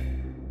updated.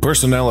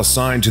 Personnel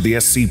assigned to the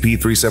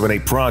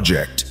SCP-378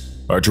 project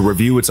are to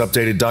review its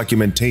updated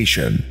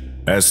documentation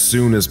as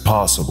soon as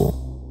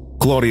possible.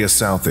 Claudia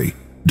Southey,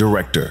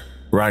 Director,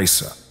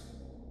 RISA.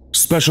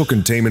 Special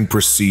Containment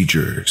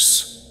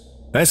Procedures.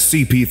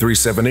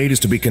 SCP-378 is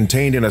to be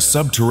contained in a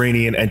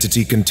subterranean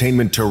entity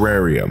containment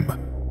terrarium.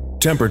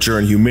 Temperature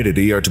and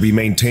humidity are to be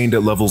maintained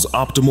at levels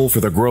optimal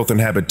for the growth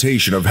and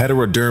habitation of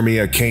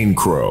Heterodermia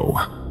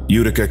canecrow,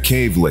 Utica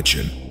cave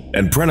lichen,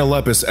 and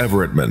Prenolepis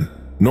everettman,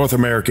 North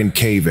American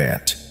cave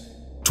ant.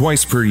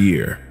 Twice per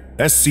year,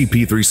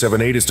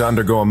 SCP-378 is to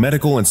undergo a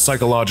medical and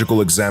psychological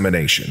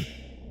examination.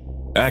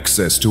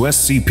 Access to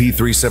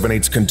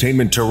SCP-378's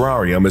containment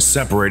terrarium is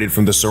separated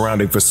from the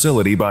surrounding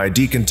facility by a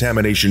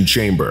decontamination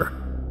chamber.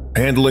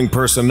 Handling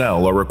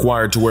personnel are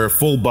required to wear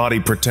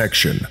full-body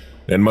protection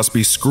and must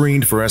be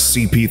screened for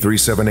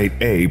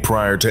SCP-378-A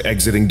prior to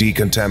exiting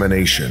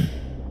decontamination.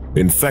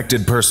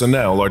 Infected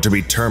personnel are to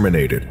be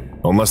terminated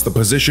unless the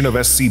position of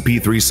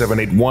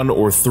SCP-378-1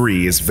 or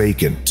 3 is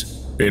vacant,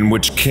 in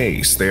which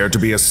case they are to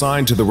be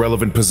assigned to the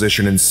relevant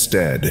position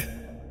instead.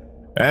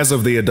 As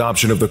of the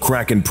adoption of the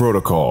Kraken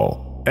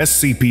Protocol,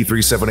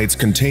 SCP-378's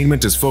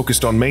containment is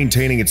focused on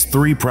maintaining its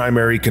 3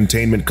 primary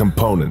containment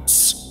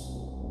components.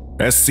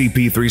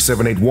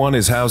 SCP-378-1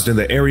 is housed in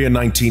the Area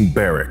 19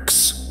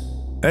 Barracks.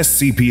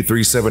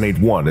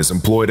 SCP-378-1 is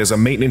employed as a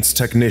maintenance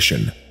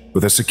technician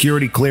with a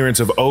security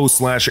clearance of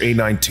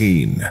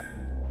O/A19.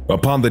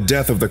 Upon the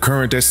death of the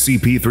current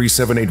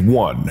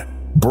SCP-378-1,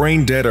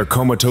 brain-dead or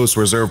comatose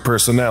reserve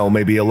personnel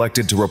may be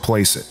elected to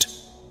replace it.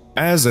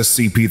 As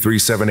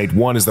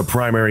SCP-378-1 is the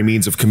primary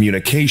means of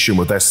communication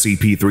with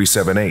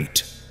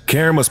SCP-378,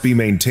 care must be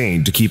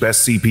maintained to keep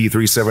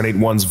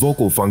SCP-378-1's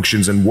vocal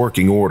functions in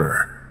working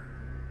order.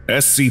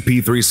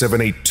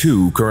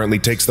 SCP-378-2 currently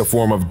takes the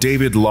form of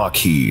David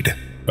Lockheed,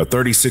 a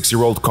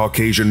 36-year-old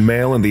Caucasian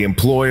male in the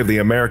employ of the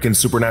American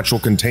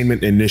Supernatural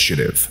Containment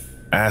Initiative,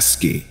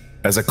 ASCII,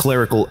 as a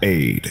clerical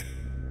aide,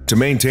 to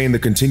maintain the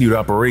continued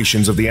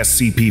operations of the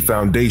SCP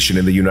Foundation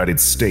in the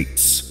United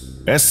States.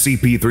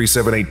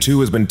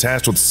 SCP-378-2 has been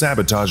tasked with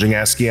sabotaging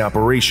ASCII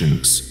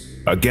operations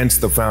against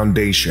the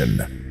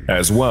Foundation,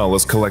 as well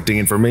as collecting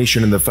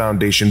information in the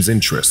Foundation's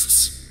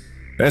interests.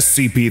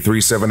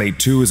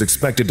 SCP-378-2 is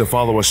expected to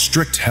follow a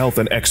strict health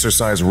and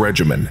exercise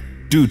regimen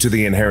due to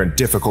the inherent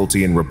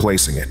difficulty in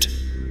replacing it.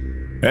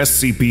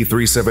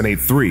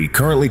 SCP-378-3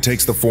 currently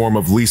takes the form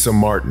of Lisa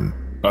Martin,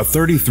 a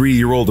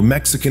 33-year-old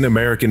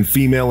Mexican-American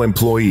female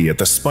employee at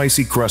the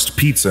Spicy Crust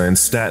Pizza in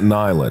Staten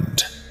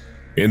Island.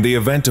 In the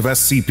event of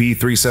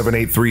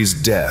SCP-378-3's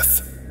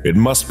death, it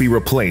must be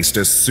replaced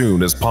as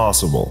soon as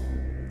possible.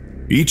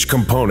 Each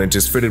component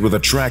is fitted with a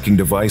tracking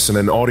device and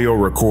an audio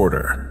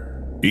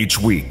recorder. Each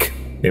week,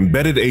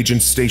 embedded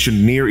agents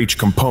stationed near each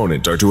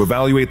component are to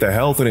evaluate the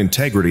health and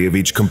integrity of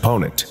each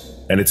component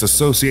and its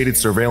associated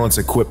surveillance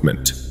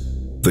equipment.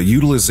 The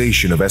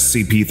utilization of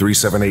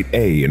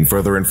SCP-378-A in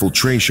further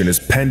infiltration is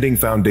pending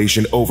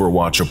Foundation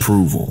Overwatch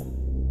approval.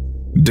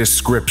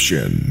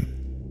 Description: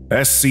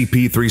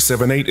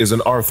 SCP-378 is an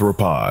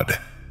arthropod,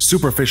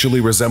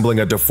 superficially resembling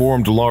a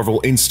deformed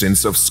larval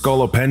instance of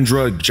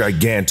Scolopendra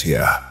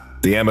gigantea,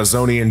 the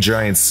Amazonian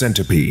giant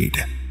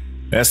centipede.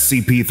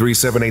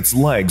 SCP-378's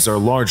legs are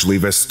largely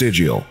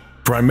vestigial,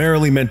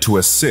 primarily meant to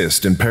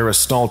assist in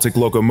peristaltic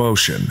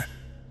locomotion.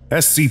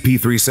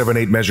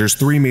 SCP-378 measures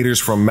 3 meters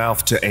from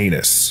mouth to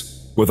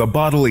anus, with a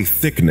bodily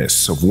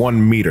thickness of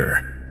 1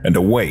 meter and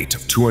a weight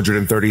of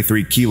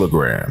 233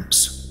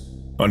 kilograms.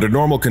 Under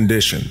normal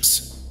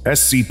conditions,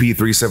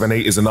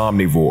 SCP-378 is an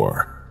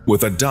omnivore,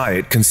 with a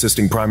diet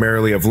consisting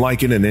primarily of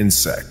lichen and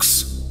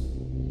insects.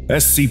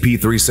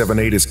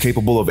 SCP-378 is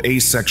capable of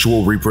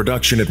asexual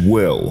reproduction at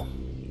will,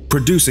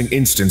 producing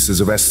instances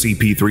of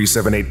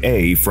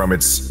SCP-378-A from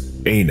its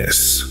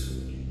anus.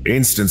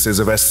 Instances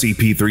of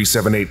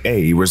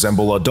SCP-378-A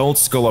resemble adult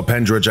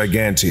Scolopendra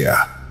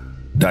gigantea.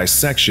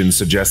 Dissection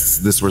suggests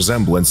this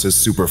resemblance is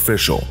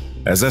superficial,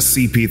 as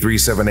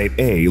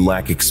SCP-378-A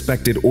lack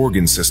expected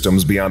organ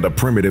systems beyond a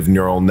primitive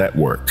neural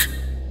network.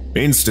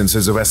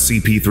 Instances of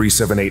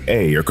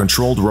SCP-378-A are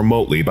controlled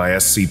remotely by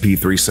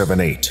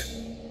SCP-378.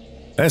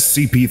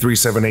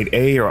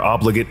 SCP-378-A are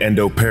obligate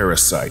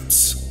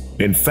endoparasites,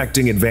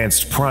 infecting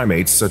advanced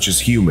primates such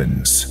as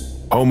humans,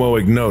 Homo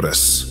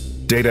ignotus,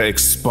 Data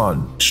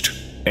expunged,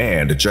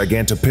 and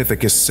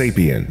Gigantopithecus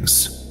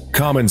sapiens,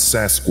 common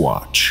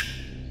Sasquatch.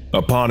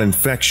 Upon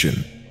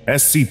infection,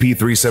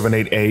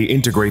 SCP-378-A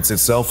integrates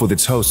itself with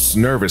its host's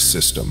nervous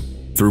system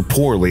through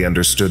poorly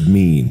understood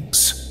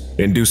means,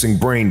 inducing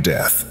brain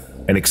death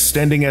and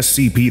extending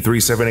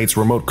SCP-378's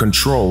remote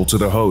control to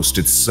the host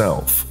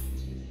itself.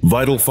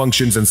 Vital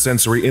functions and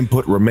sensory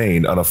input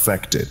remain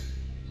unaffected.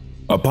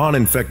 Upon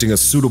infecting a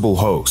suitable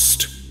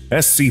host,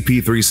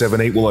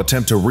 SCP-378 will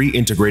attempt to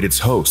reintegrate its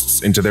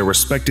hosts into their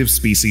respective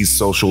species'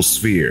 social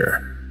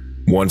sphere.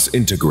 Once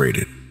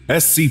integrated,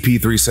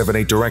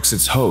 SCP-378 directs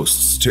its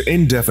hosts to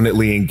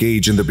indefinitely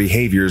engage in the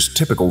behaviors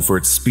typical for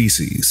its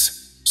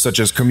species, such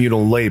as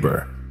communal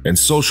labor and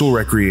social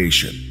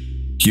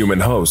recreation. Human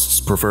hosts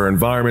prefer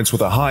environments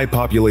with a high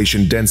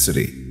population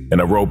density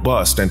and a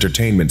robust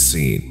entertainment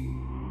scene.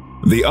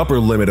 The upper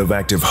limit of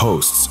active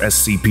hosts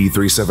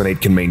SCP-378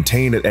 can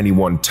maintain at any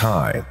one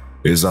time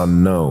is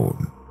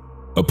unknown.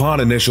 Upon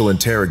initial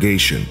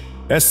interrogation,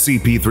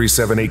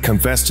 SCP-378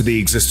 confessed to the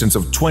existence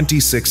of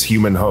 26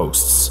 human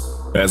hosts,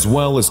 as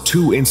well as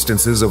 2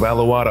 instances of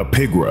Alouatta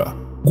pigra,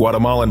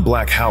 Guatemalan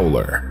black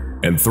howler,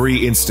 and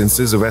 3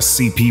 instances of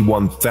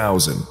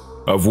SCP-1000,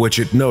 of which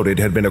it noted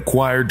had been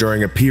acquired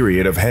during a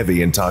period of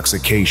heavy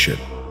intoxication.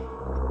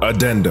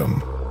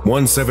 Addendum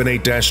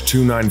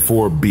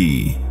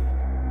 178-294-B.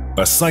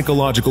 A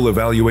psychological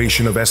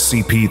evaluation of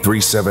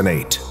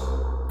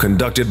SCP-378,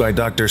 conducted by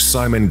Dr.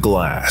 Simon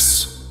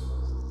Glass.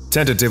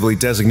 Tentatively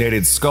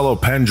designated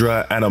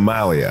Scolopendra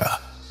anomalia,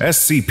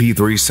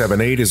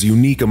 SCP-378 is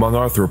unique among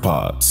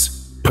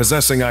arthropods,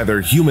 possessing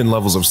either human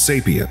levels of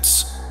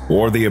sapience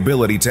or the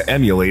ability to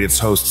emulate its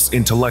host's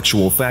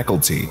intellectual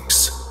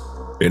faculties.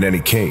 In any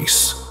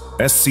case,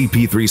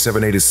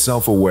 SCP-378 is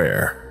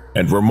self-aware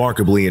and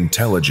remarkably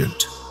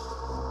intelligent.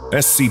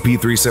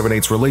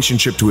 SCP-378's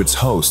relationship to its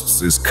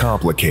hosts is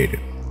complicated.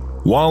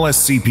 While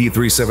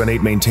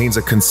SCP-378 maintains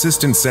a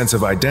consistent sense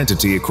of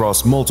identity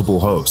across multiple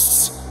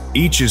hosts,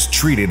 each is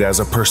treated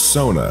as a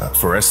persona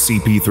for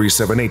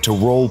SCP-378 to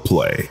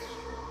roleplay.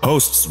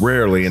 Hosts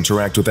rarely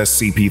interact with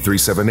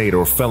SCP-378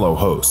 or fellow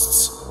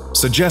hosts,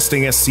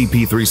 suggesting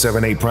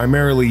SCP-378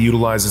 primarily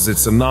utilizes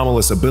its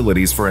anomalous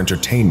abilities for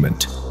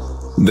entertainment.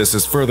 This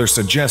is further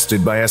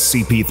suggested by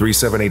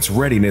SCP-378's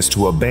readiness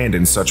to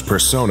abandon such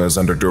personas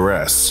under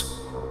duress.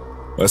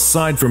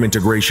 Aside from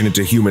integration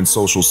into human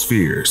social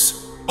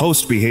spheres,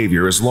 host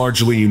behavior is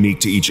largely unique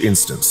to each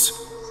instance.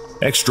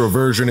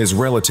 Extroversion is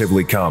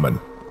relatively common.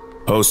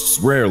 Hosts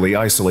rarely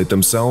isolate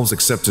themselves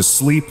except to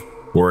sleep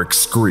or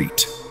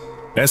excrete.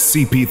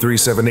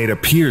 SCP-378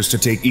 appears to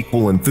take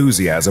equal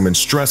enthusiasm in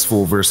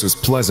stressful versus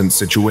pleasant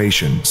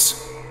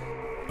situations.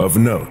 Of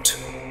note,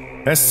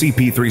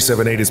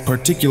 SCP-378 is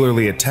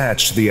particularly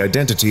attached to the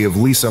identity of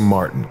Lisa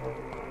Martin.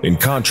 In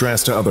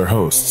contrast to other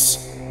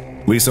hosts,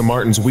 Lisa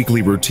Martin's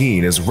weekly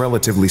routine is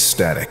relatively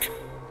static.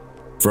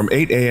 From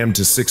 8 a.m.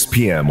 to 6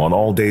 p.m. on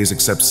all days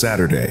except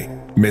Saturday,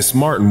 Miss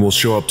Martin will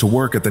show up to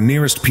work at the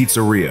nearest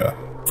pizzeria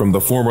from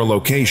the former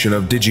location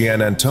of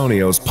Digian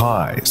Antonio's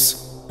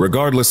Pies,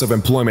 regardless of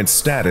employment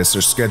status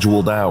or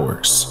scheduled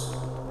hours.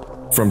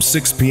 From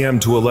 6 p.m.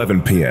 to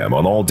 11 p.m.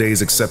 on all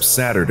days except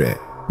Saturday,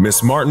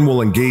 Miss Martin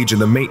will engage in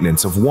the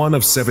maintenance of one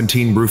of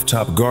 17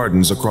 rooftop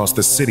gardens across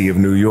the city of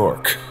New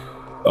York.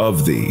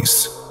 Of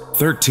these,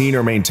 13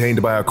 are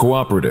maintained by a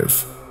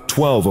cooperative,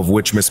 12 of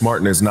which Miss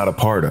Martin is not a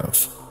part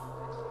of.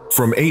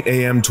 From 8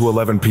 a.m. to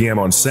 11 p.m.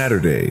 on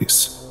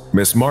Saturdays,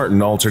 Miss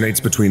Martin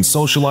alternates between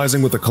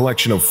socializing with a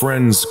collection of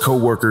friends,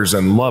 co-workers,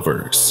 and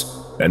lovers,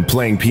 and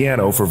playing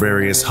piano for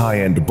various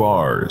high-end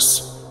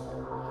bars.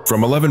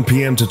 From 11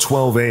 p.m. to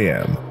 12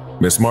 a.m.,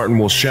 Miss Martin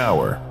will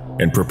shower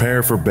and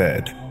prepare for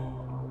bed.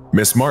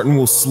 Miss Martin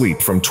will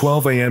sleep from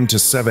 12 a.m. to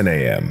 7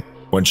 a.m.,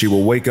 when she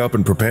will wake up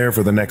and prepare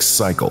for the next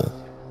cycle.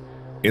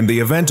 In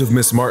the event of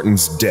Miss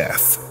Martin's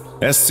death,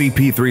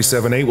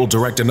 SCP-378 will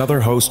direct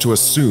another host to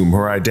assume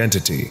her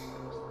identity.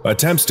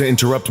 Attempts to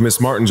interrupt Miss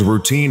Martin's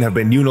routine have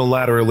been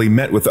unilaterally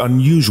met with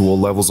unusual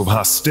levels of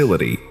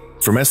hostility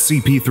from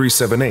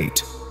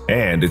SCP-378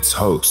 and its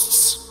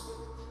hosts.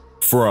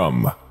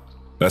 From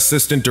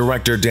Assistant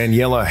Director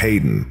Daniela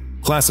Hayden,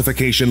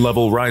 Classification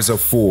Level Risa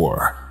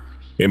 4,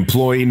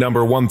 Employee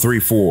Number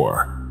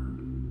 134.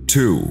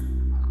 2.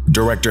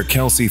 Director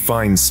Kelsey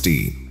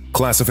Feinstein,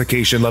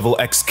 Classification Level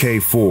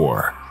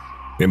XK4,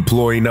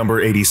 Employee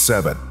Number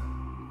 87.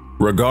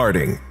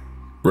 Regarding.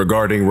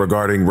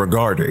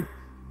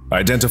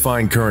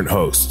 Identifying current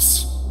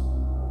hosts.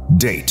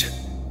 Date: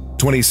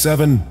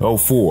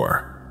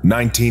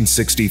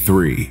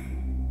 27/04/1963.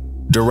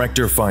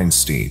 Director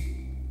Feinstein.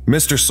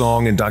 Mr.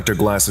 Song and Dr.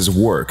 Glass's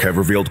work have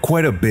revealed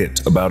quite a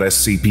bit about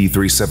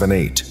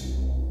SCP-378.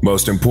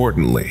 Most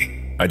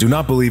importantly, I do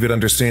not believe it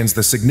understands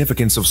the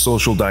significance of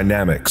social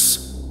dynamics,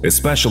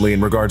 especially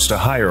in regards to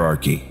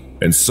hierarchy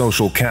and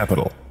social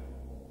capital.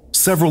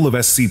 Several of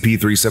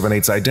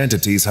SCP-378's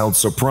identities held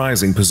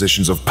surprising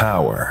positions of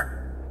power.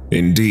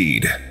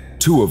 Indeed,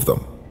 2 of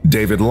them,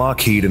 David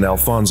Lockheed and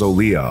Alfonso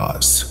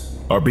Leoz,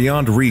 are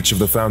beyond reach of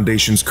the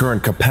Foundation's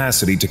current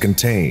capacity to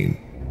contain.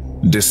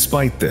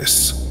 Despite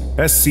this,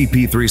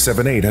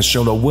 SCP-378 has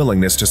shown a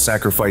willingness to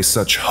sacrifice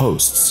such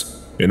hosts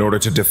in order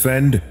to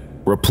defend,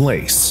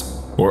 replace,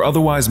 or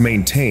otherwise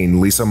maintain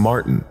Lisa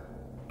Martin.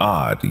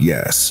 Odd,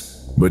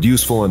 yes, but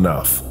useful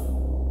enough.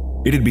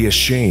 It'd be a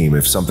shame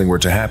if something were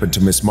to happen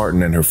to Miss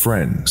Martin and her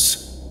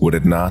friends, would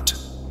it not?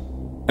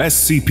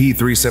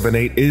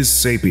 SCP-378 is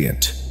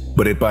sapient,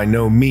 but it by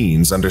no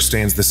means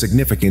understands the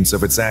significance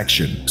of its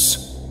actions.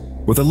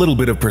 With a little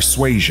bit of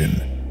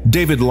persuasion,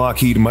 David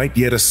Lockheed might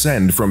yet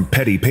ascend from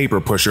petty paper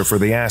pusher for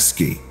the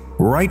ASCII,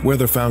 right where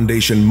the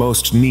Foundation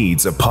most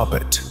needs a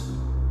puppet.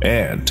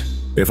 And,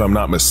 if I'm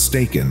not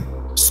mistaken,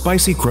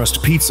 Spicy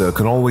Crust Pizza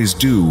can always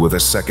do with a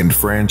second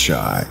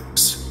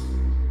franchise.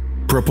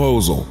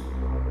 Proposal: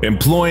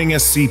 employing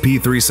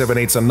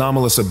SCP-378's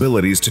anomalous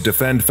abilities to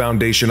defend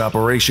Foundation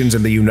operations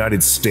in the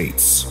United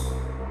States.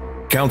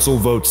 Council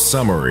votes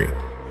summary.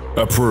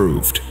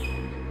 Approved.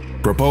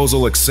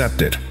 Proposal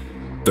accepted.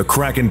 The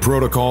Kraken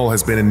Protocol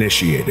has been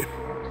initiated.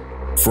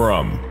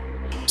 From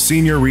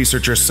Senior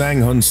Researcher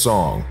Sang-Hun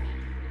Song,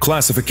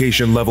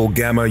 Classification Level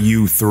Gamma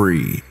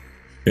U3,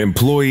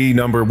 Employee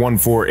Number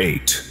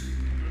 148.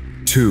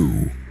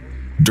 2.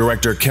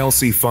 Director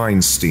Kelsey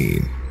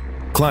Feinstein,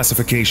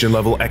 Classification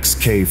Level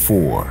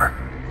XK4,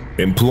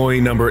 Employee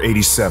Number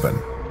 87.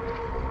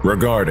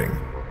 Regarding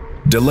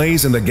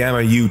delays in the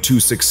Gamma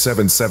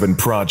U2677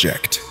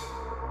 project.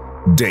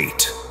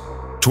 Date: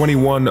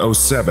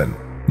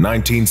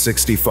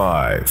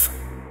 21/07/1965.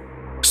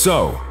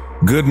 So,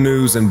 good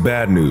news and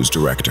bad news,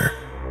 Director.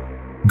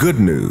 Good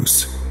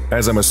news,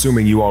 as I'm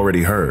assuming you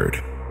already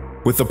heard.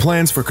 With the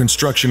plans for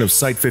construction of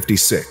Site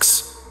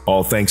 56,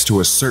 all thanks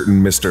to a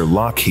certain Mr.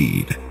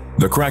 Lockheed,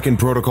 the Kraken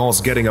Protocol's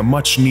getting a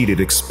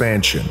much-needed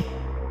expansion.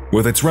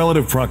 With its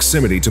relative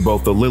proximity to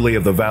both the Lily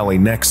of the Valley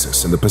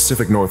Nexus and the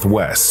Pacific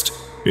Northwest,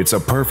 it's a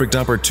perfect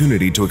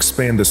opportunity to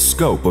expand the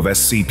scope of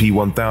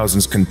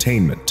SCP-1000's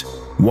containment,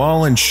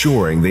 while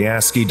ensuring the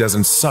ASCII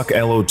doesn't suck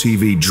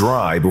LOTV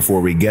dry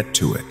before we get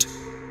to it.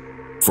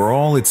 For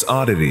all its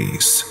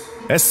oddities,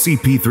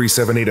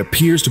 SCP-378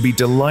 appears to be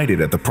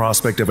delighted at the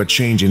prospect of a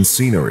change in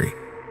scenery.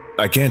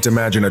 I can't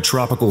imagine a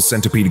tropical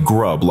centipede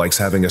grub likes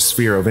having a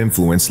sphere of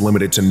influence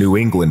limited to New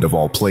England of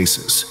all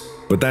places,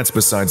 but that's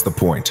besides the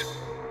point.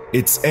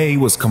 Its A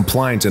was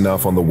compliant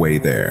enough on the way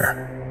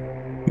there.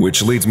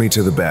 Which leads me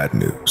to the bad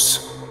news.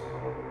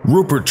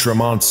 Rupert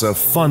Tremont's a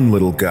fun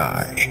little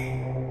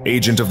guy,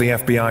 agent of the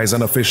FBI's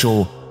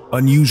unofficial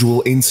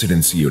Unusual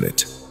Incidents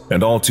Unit,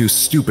 and all too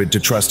stupid to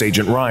trust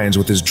Agent Ryans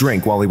with his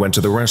drink while he went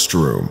to the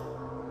restroom.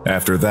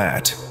 After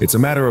that, it's a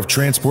matter of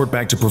transport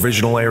back to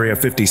Provisional Area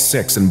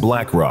 56 in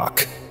Black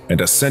Rock, and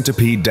a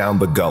centipede down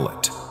the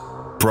gullet.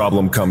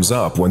 Problem comes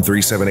up when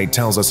 378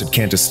 tells us it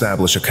can't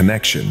establish a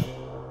connection.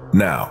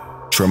 Now,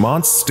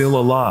 Tremont's still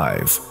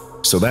alive,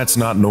 so that's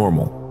not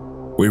normal.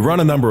 We run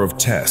a number of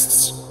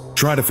tests,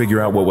 try to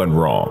figure out what went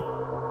wrong.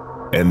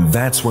 And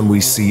that's when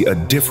we see a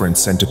different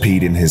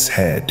centipede in his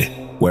head,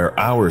 where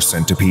our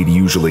centipede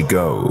usually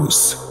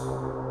goes.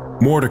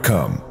 More to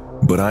come,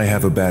 but I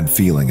have a bad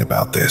feeling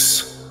about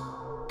this.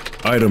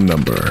 Item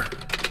number: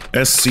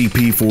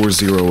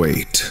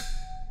 SCP-408.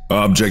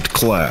 Object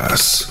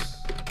Class: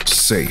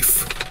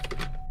 Safe.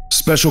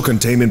 Special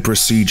Containment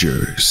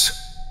Procedures.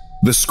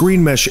 The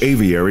screen mesh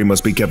aviary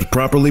must be kept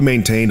properly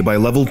maintained by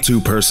Level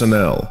 2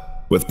 personnel,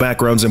 with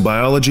backgrounds in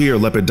biology or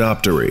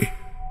lepidoptery.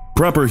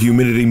 Proper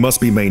humidity must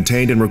be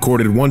maintained and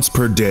recorded once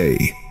per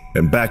day,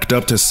 and backed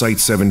up to Site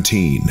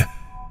 17.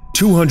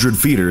 200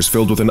 feeders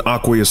filled with an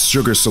aqueous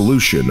sugar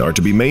solution are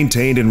to be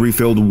maintained and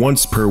refilled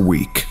once per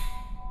week.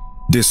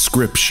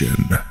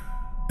 Description: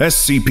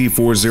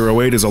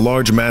 SCP-408 is a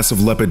large mass of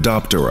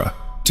Lepidoptera,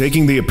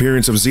 taking the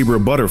appearance of zebra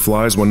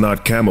butterflies when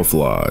not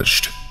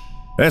camouflaged.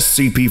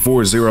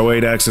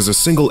 SCP-408 acts as a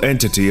single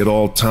entity at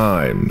all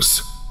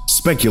times,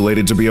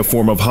 speculated to be a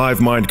form of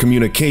hive-mind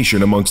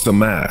communication amongst the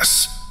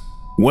mass.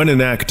 When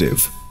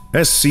inactive,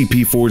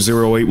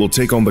 SCP-408 will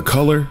take on the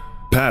color,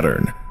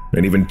 pattern,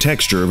 and even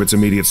texture of its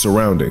immediate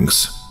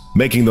surroundings,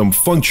 making them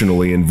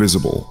functionally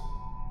invisible.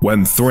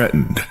 When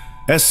threatened,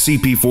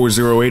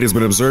 SCP-408 has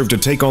been observed to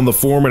take on the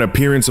form and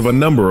appearance of a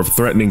number of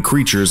threatening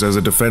creatures as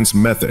a defense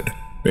method,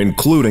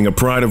 including a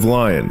pride of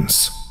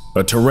lions,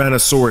 a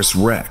Tyrannosaurus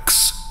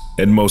Rex,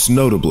 and most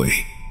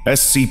notably,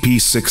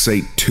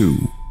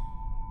 SCP-682.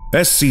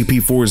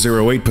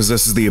 SCP-408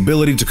 possesses the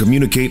ability to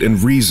communicate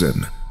and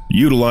reason,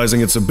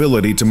 utilizing its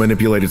ability to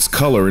manipulate its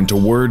color into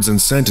words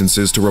and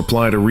sentences to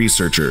reply to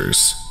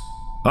researchers.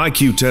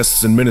 IQ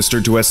tests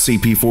administered to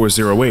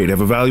SCP-408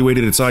 have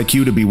evaluated its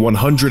IQ to be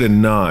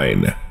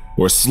 109,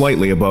 or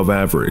slightly above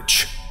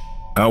average.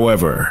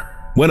 However,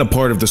 when a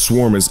part of the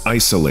swarm is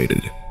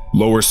isolated,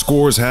 lower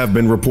scores have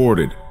been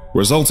reported,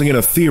 resulting in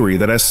a theory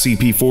that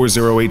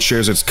SCP-408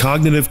 shares its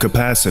cognitive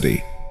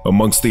capacity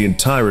amongst the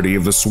entirety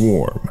of the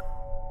swarm.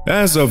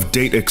 As of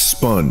date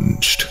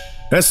expunged,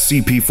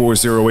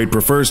 SCP-408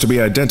 prefers to be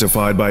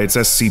identified by its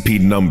SCP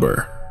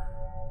number.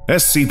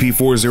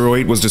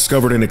 SCP-408 was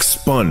discovered in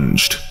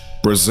Expunged,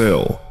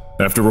 Brazil,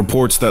 after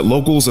reports that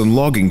locals and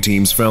logging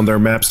teams found their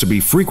maps to be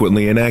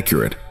frequently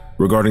inaccurate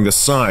regarding the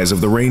size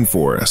of the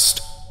rainforest.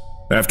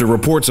 After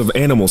reports of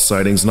animal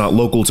sightings not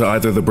local to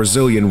either the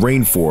Brazilian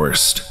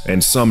rainforest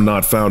and some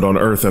not found on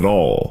Earth at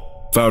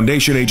all,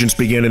 Foundation agents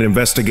began an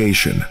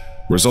investigation,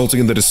 resulting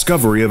in the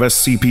discovery of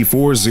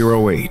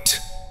SCP-408.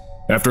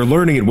 After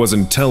learning it was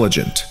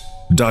intelligent,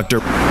 Dr.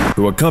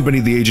 who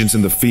accompanied the agents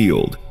in the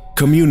field,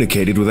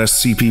 communicated with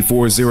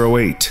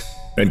SCP-408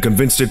 and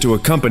convinced it to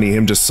accompany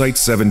him to Site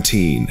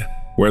 17,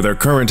 where their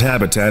current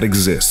habitat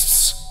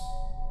exists.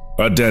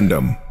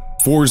 Addendum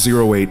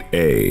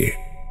 408A.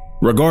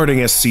 Regarding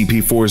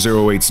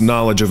SCP-408's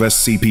knowledge of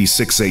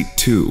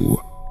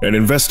SCP-682, an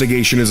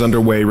investigation is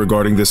underway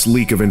regarding this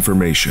leak of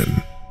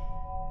information.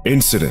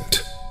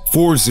 Incident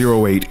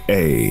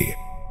 408A.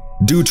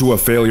 Due to a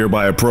failure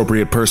by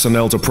appropriate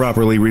personnel to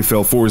properly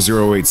refill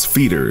 408's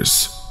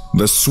feeders,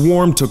 the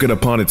swarm took it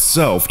upon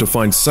itself to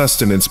find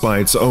sustenance by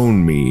its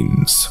own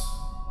means.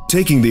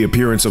 Taking the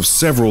appearance of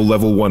several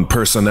Level 1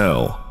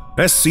 personnel,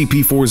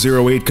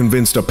 SCP-408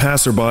 convinced a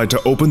passerby to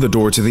open the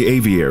door to the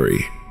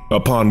aviary,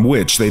 upon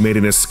which they made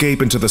an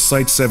escape into the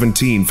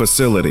Site-17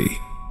 facility.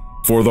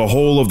 For the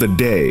whole of the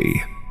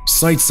day,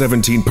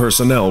 Site-17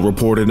 personnel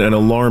reported an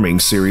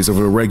alarming series of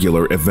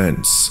irregular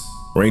events,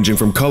 ranging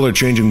from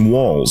color-changing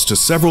walls to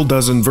several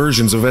dozen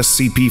versions of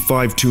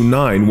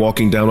SCP-529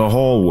 walking down a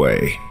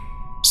hallway.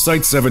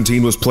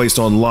 Site-17 was placed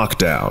on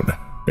lockdown,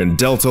 and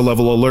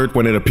Delta-level alert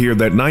when it appeared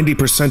that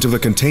 90% of the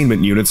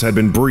containment units had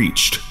been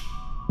breached.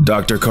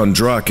 Dr.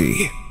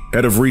 Kondraki,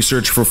 head of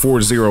research for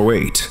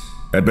 408,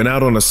 had been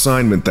out on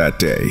assignment that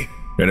day,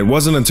 and it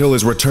wasn't until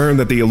his return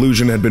that the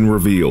illusion had been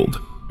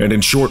revealed, and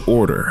in short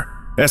order,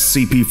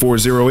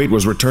 SCP-408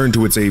 was returned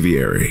to its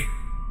aviary.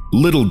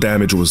 Little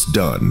damage was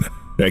done,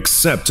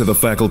 except to the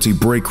faculty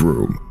break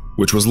room,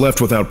 which was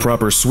left without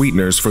proper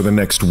sweeteners for the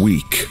next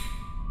week.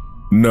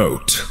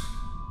 Note: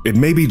 it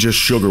may be just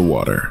sugar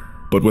water,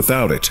 but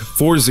without it,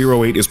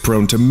 408 is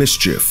prone to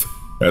mischief,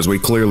 as we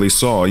clearly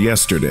saw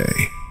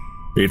yesterday.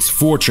 It's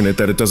fortunate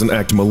that it doesn't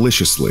act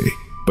maliciously,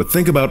 but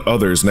think about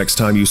others next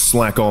time you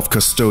slack off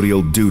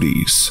custodial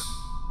duties.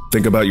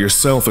 Think about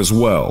yourself as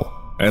well,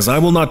 as I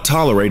will not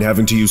tolerate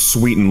having to use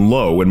sweet and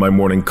low in my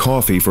morning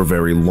coffee for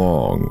very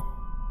long.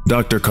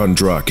 Dr.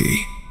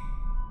 Kondraki.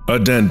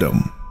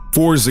 Addendum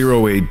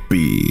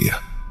 408B.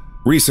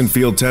 Recent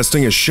field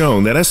testing has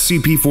shown that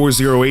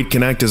SCP-408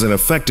 can act as an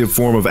effective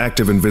form of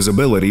active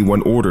invisibility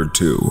when ordered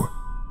to.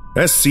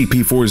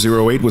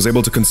 SCP-408 was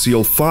able to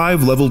conceal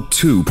 5 Level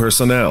 2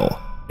 personnel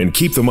and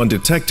keep them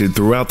undetected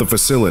throughout the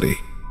facility.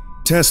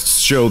 Tests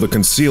show the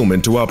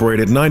concealment to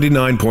operate at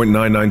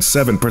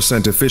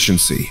 99.997%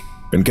 efficiency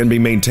and can be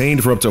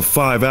maintained for up to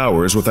 5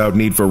 hours without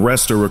need for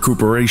rest or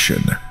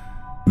recuperation.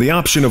 The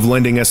option of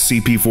lending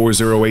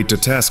SCP-408 to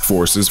task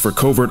forces for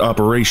covert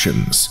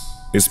operations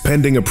is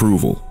pending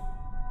approval.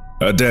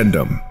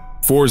 Addendum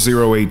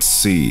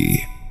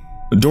 408C.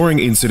 During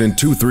Incident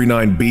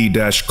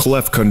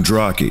 239B-Clef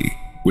Kondraki,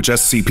 which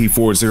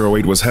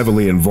SCP-408 was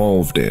heavily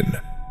involved in,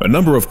 a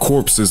number of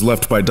corpses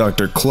left by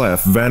Dr.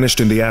 Clef vanished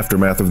in the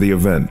aftermath of the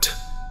event.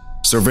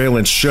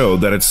 Surveillance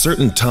showed that at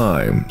certain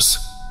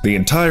times, the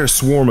entire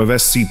swarm of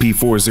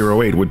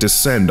SCP-408 would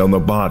descend on the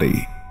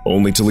body,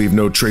 only to leave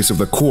no trace of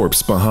the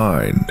corpse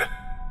behind.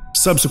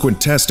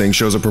 Subsequent testing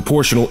shows a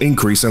proportional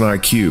increase in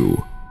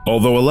IQ,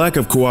 although a lack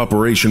of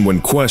cooperation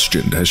when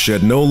questioned has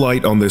shed no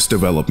light on this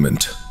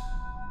development.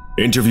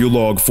 Interview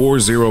Log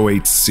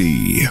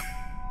 408C.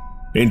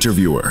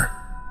 Interviewer: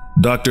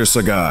 Dr.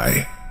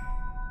 Sagai.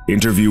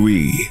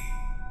 Interviewee: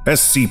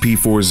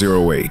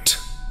 SCP-408.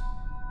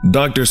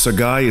 Dr.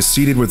 Sagai is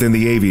seated within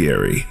the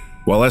aviary,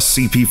 while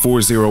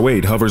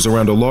SCP-408 hovers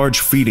around a large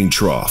feeding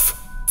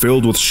trough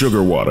filled with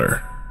sugar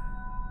water.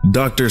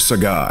 Dr.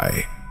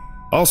 Sagai: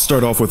 I'll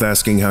start off with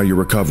asking how you're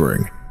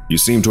recovering. You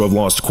seem to have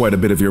lost quite a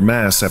bit of your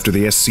mass after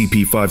the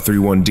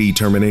SCP-531-D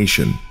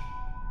termination.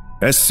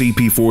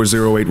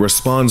 SCP-408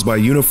 responds by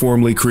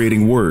uniformly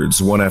creating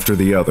words one after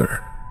the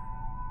other.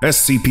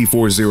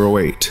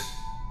 SCP-408: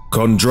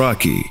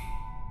 Kondraki,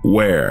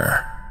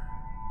 where?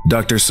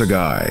 Dr.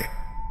 Sagai: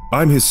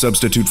 I'm his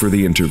substitute for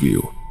the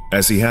interview,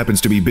 as he happens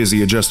to be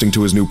busy adjusting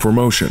to his new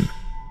promotion.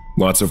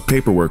 Lots of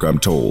paperwork, I'm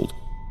told.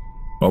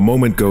 A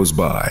moment goes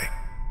by.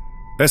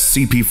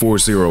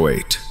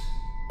 SCP-408: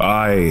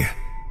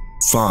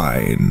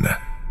 Fine.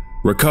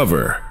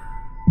 Recover.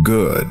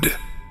 Good.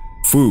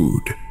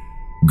 Food.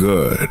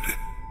 Good.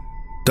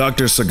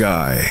 Dr.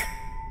 Sagai: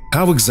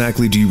 how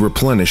exactly do you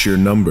replenish your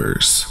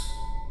numbers?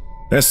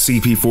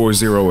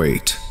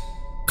 SCP-408: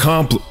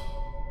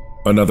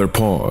 Another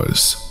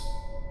pause.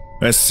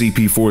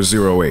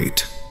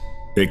 SCP-408: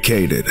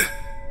 Ekated.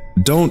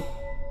 Don't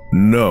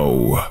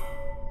know.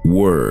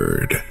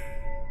 Word.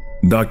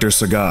 Dr.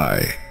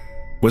 Sagai: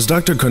 was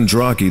Dr.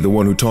 Kondraki the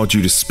one who taught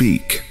you to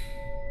speak?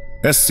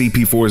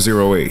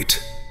 SCP-408: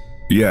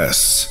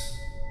 yes.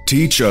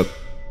 Teach a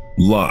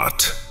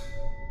lot.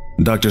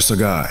 Dr.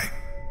 Sagai: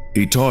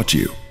 he taught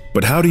you,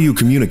 but how do you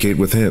communicate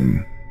with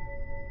him?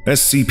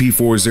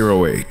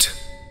 SCP-408: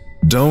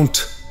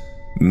 don't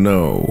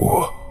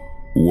know.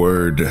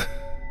 Word.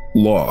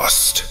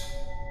 Lost.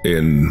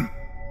 In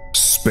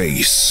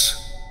space.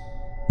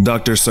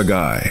 Dr.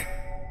 Sagai: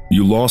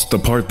 you lost the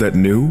part that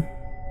knew?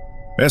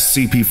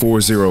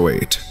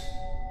 SCP-408: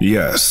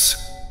 yes.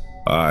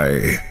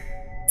 I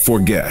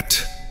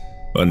forget.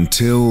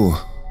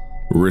 Until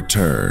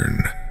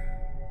return.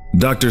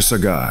 Dr.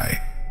 Sagai: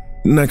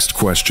 next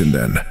question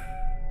then.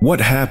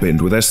 What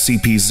happened with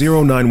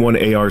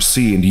SCP-091-ARC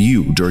and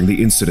you during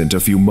the incident a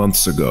few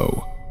months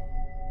ago?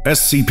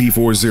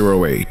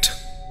 SCP-408: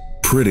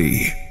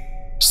 pretty.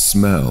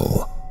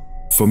 Smell.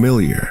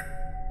 Familiar.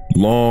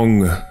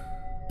 Long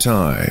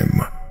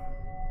time.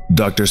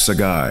 Dr.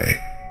 Sagai,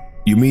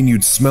 you mean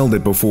you'd smelled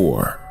it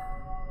before?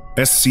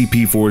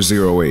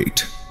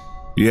 SCP-408.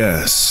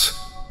 Yes.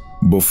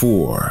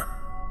 Before.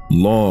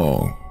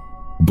 Long.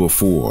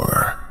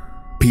 Before.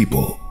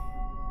 People.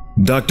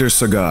 Dr.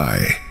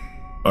 Sagai,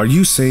 are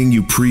you saying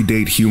you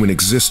predate human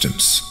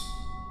existence?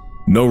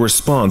 No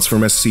response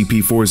from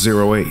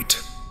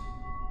SCP-408.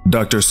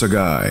 Dr.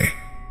 Sagai.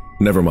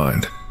 Never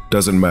mind.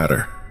 Doesn't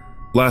matter.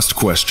 Last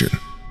question.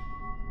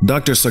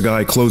 Dr.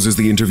 Sagai closes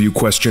the interview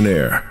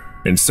questionnaire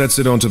and sets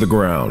it onto the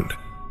ground.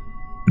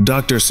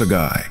 Dr.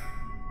 Sagai,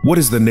 what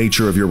is the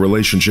nature of your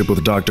relationship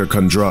with Dr.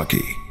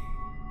 Kondraki?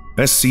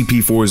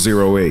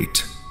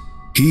 SCP-408.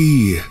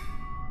 He...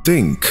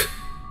 think...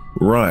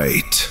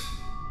 right.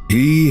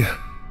 He...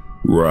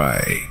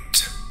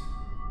 right.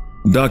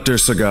 Dr.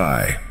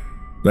 Sagai,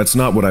 that's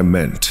not what I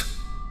meant.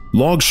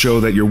 Logs show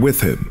that you're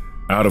with him,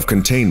 out of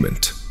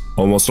containment,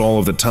 almost all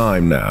of the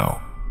time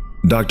now.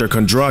 Dr.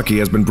 Kondraki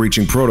has been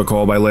breaching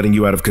protocol by letting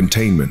you out of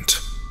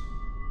containment.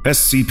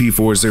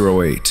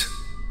 SCP-408.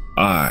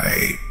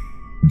 I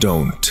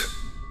don't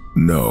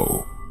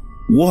know.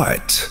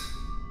 What?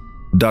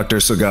 Dr.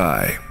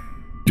 Sagai,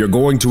 you're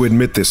going to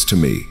admit this to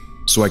me,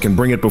 so I can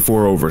bring it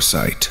before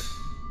oversight.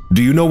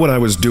 Do you know what I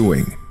was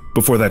doing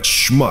before that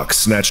schmuck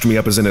snatched me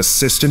up as an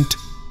assistant?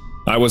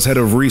 I was head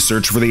of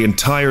research for the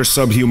entire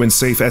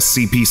subhuman-safe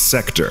SCP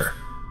sector.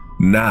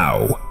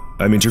 Now,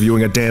 I'm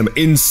interviewing a damn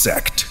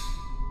insect.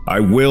 I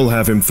will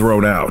have him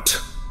thrown out.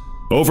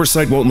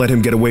 Oversight won't let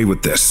him get away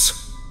with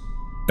this.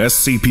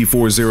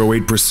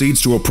 SCP-408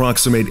 proceeds to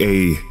approximate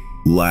a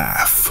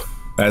laugh,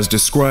 as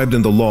described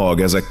in the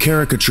log as a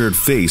caricatured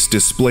face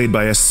displayed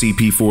by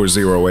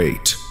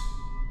SCP-408.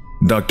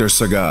 Dr.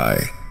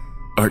 Sagai,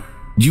 are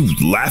you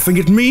laughing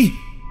at me?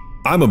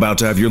 I'm about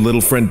to have your little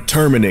friend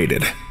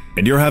terminated,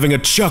 and you're having a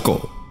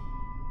chuckle.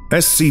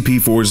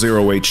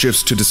 SCP-408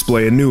 shifts to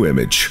display a new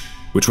image,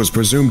 which was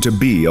presumed to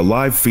be a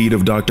live feed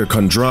of Dr.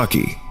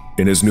 Kondraki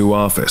in his new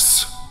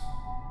office.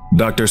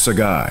 Dr.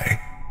 Sagai,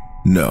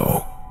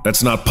 no,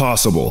 that's not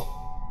possible.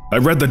 I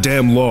read the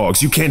damn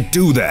logs. You can't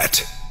do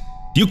that.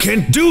 You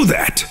can't do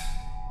that!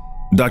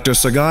 Dr.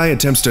 Sagai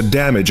attempts to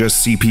damage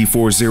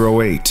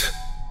SCP-408.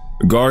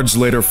 Guards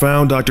later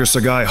found Dr.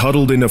 Sagai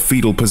huddled in a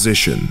fetal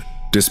position,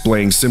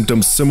 displaying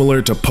symptoms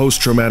similar to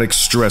post-traumatic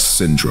stress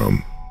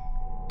syndrome.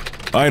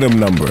 Item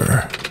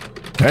number: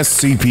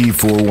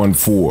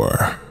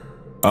 SCP-414.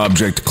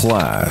 Object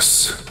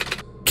Class: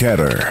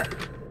 Keter.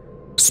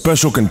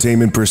 Special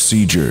Containment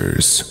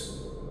Procedures: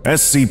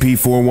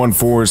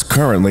 SCP-414 is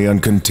currently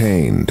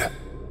uncontained.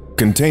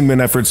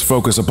 Containment efforts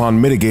focus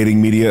upon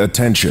mitigating media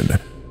attention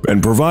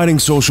and providing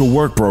social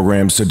work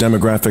programs to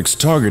demographics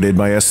targeted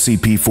by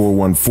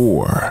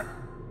SCP-414.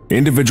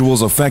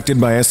 Individuals affected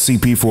by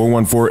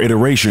SCP-414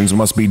 iterations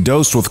must be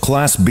dosed with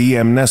Class B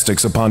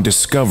amnestics upon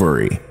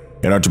discovery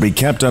and are to be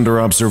kept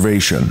under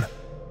observation.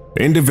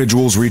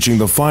 Individuals reaching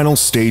the final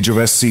stage of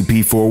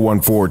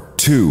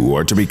SCP-414-2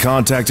 are to be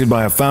contacted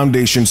by a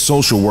Foundation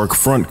social work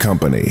front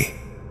company.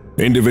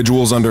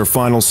 Individuals under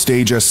final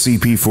stage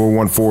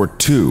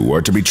SCP-414-2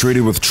 are to be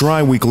treated with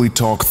tri-weekly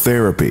talk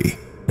therapy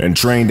and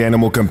trained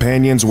animal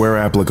companions where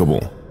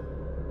applicable.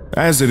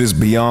 As it is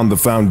beyond the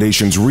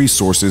Foundation's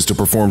resources to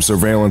perform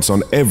surveillance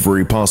on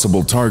every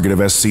possible target of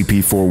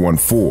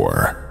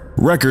SCP-414,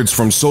 records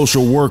from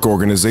social work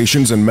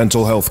organizations and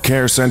mental health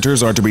care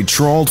centers are to be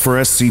trawled for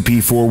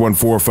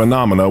SCP-414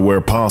 phenomena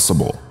where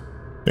possible.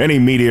 Any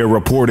media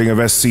reporting of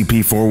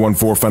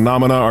SCP-414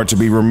 phenomena are to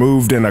be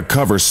removed and a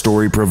cover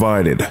story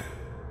provided.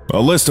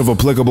 A list of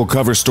applicable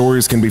cover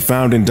stories can be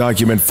found in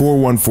Document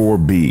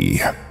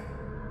 414-B.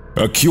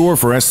 A cure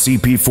for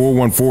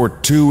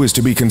SCP-414-2 is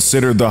to be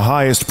considered the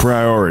highest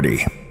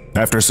priority,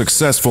 after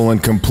successful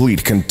and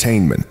complete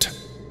containment.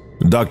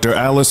 Dr.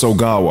 Alice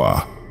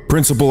Ogawa,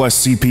 Principal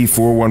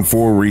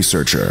SCP-414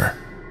 Researcher.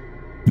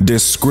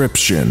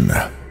 Description: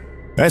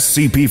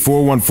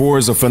 SCP-414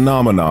 is a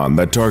phenomenon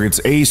that targets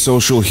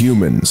asocial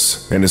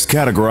humans and is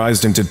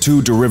categorized into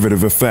two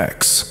derivative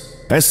effects,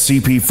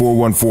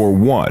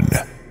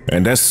 SCP-414-1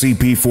 and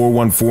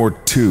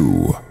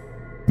SCP-414-2.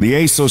 The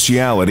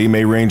asociality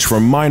may range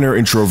from minor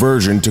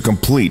introversion to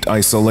complete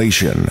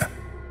isolation.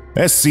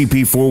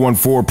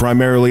 SCP-414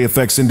 primarily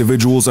affects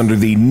individuals under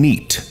the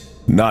NEET,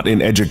 not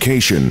in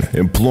education,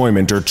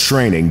 employment, or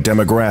training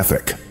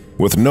demographic,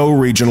 with no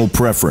regional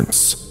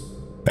preference.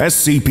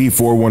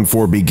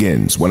 SCP-414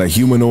 begins when a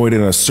humanoid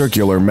in a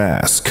circular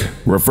mask,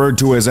 referred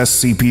to as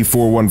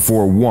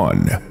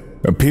SCP-414-1,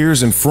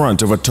 appears in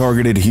front of a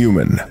targeted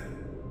human.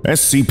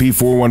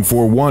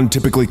 SCP-414-1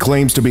 typically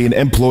claims to be an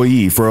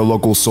employee for a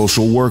local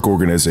social work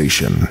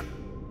organization.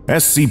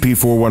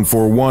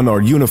 SCP-414-1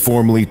 are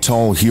uniformly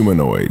tall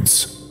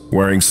humanoids,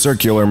 wearing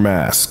circular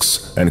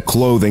masks and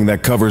clothing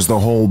that covers the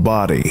whole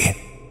body.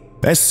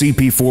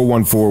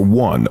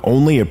 SCP-414-1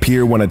 only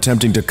appear when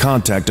attempting to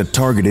contact a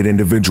targeted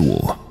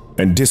individual,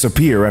 and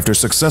disappear after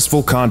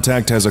successful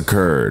contact has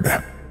occurred.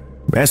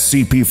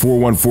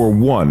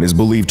 SCP-414-1 is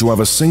believed to have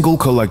a single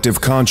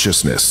collective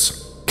consciousness,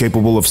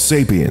 capable of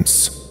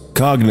sapience,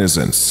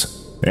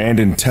 cognizance, and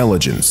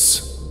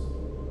intelligence.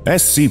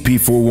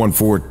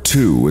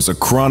 SCP-4142 is a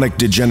chronic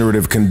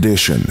degenerative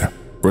condition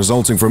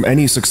resulting from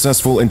any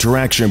successful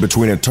interaction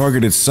between a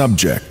targeted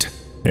subject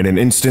and an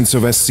instance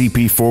of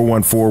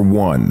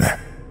SCP-4141.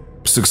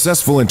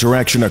 Successful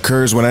interaction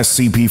occurs when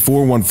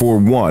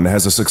SCP-4141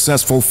 has a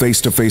successful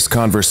face-to-face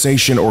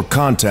conversation or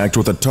contact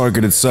with a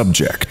targeted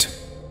subject.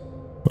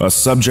 A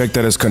subject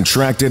that has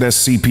contracted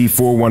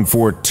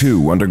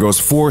SCP-4142 undergoes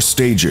 4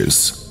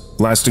 stages,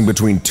 lasting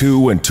between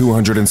 2 and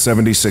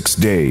 276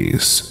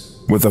 days,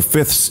 with a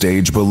 5th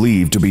stage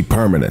believed to be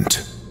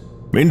permanent.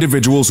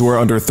 Individuals who are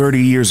under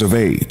 30 years of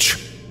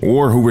age,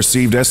 or who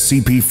received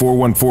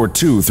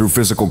SCP-4142 through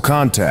physical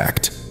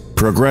contact,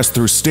 progress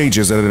through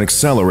stages at an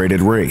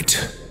accelerated rate.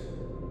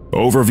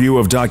 Overview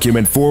of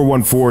Document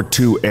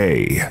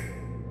 4142-A.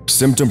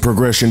 Symptom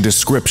Progression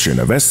Description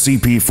of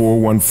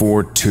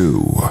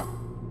SCP-4142.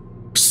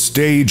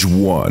 Stage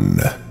 1.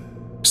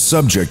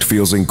 Subject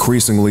feels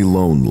increasingly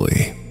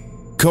lonely.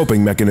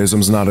 Coping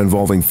mechanisms not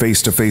involving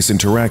face-to-face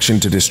interaction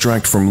to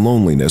distract from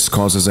loneliness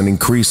causes an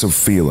increase of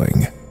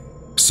feeling.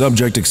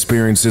 Subject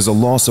experiences a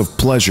loss of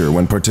pleasure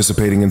when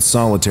participating in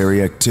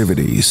solitary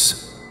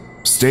activities.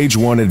 Stage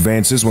 1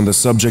 advances when the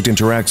subject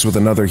interacts with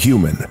another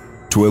human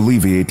to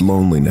alleviate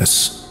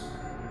loneliness.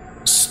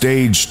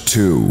 Stage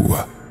 2.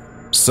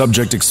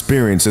 Subject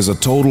experiences a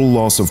total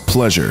loss of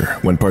pleasure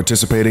when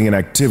participating in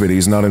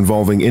activities not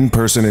involving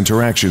in-person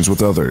interactions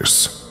with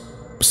others.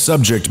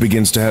 Subject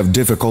begins to have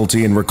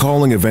difficulty in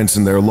recalling events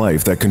in their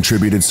life that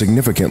contributed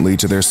significantly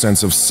to their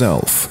sense of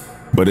self,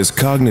 but is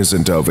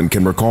cognizant of and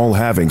can recall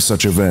having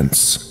such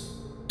events.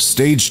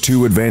 Stage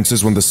 2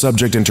 advances when the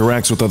subject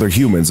interacts with other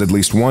humans at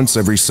least once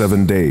every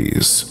 7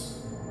 days.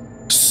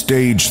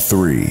 Stage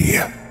 3.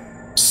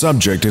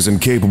 Subject is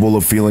incapable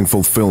of feeling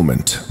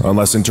fulfillment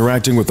unless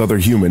interacting with other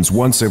humans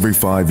once every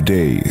 5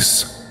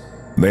 days.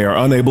 They are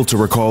unable to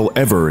recall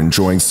ever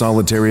enjoying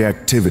solitary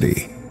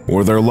activity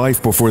or their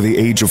life before the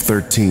age of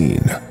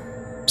 13.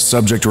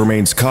 Subject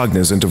remains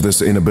cognizant of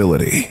this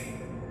inability.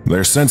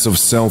 Their sense of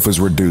self is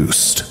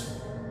reduced.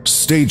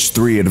 Stage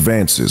 3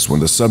 advances when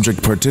the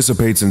subject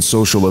participates in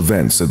social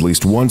events at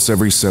least once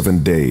every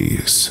 7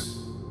 days.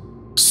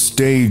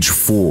 Stage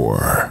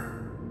 4.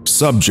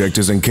 Subject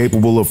is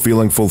incapable of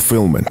feeling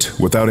fulfillment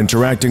without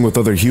interacting with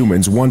other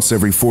humans once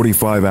every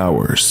 45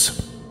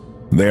 hours.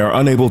 They are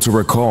unable to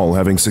recall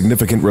having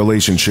significant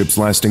relationships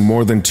lasting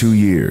more than 2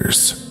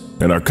 years,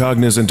 and are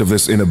cognizant of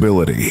this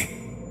inability.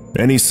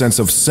 Any sense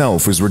of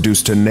self is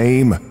reduced to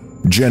name,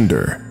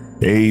 gender,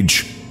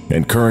 age,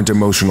 and current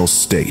emotional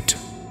state.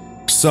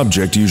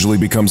 Subject usually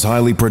becomes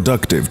highly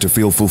productive to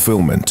feel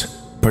fulfillment,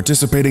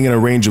 participating in a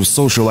range of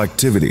social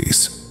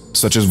activities,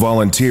 such as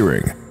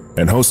volunteering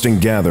and hosting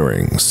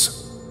gatherings.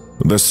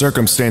 The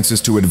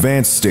circumstances to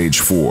advance Stage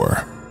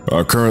 4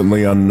 are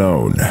currently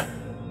unknown.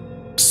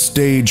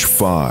 Stage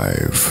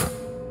 5.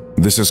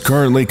 This is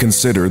currently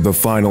considered the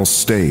final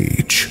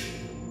stage.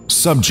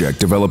 Subject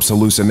develops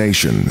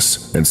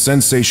hallucinations and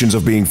sensations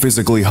of being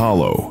physically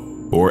hollow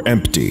or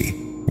empty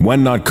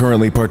when not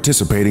currently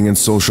participating in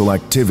social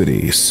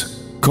activities,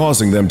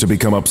 causing them to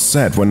become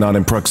upset when not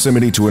in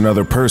proximity to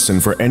another person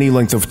for any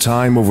length of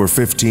time over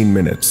 15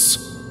 minutes.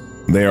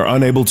 They are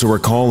unable to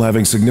recall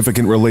having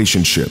significant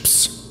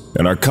relationships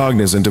and are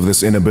cognizant of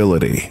this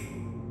inability.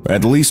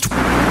 At least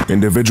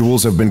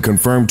individuals have been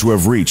confirmed to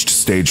have reached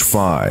Stage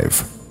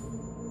 5.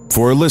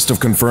 For a list of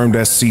confirmed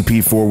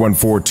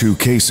SCP-4142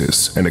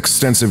 cases and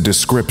extensive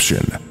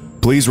description,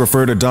 please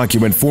refer to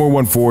Document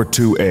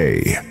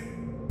 4142-A.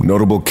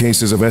 Notable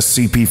cases of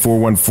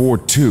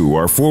SCP-4142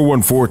 are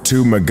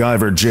 4142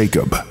 MacGyver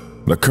Jacob,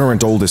 the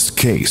current oldest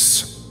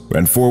case,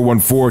 and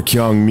 414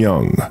 Kyung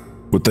Myung,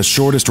 with the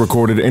shortest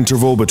recorded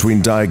interval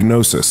between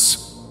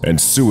diagnosis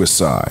and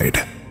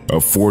suicide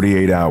of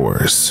 48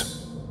 hours.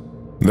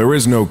 There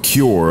is no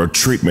cure or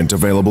treatment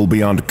available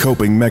beyond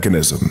coping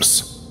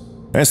mechanisms.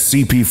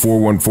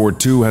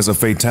 SCP-4142 has a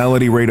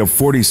fatality rate of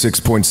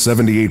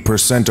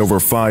 46.78% over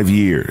 5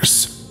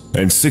 years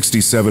and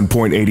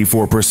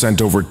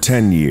 67.84% over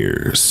 10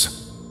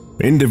 years.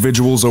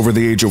 Individuals over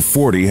the age of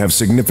 40 have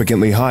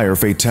significantly higher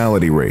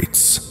fatality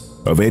rates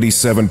of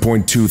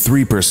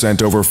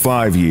 87.23% over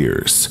 5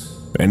 years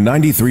and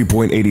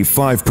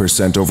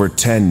 93.85% over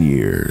 10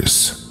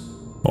 years.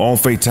 All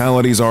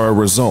fatalities are a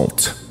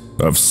result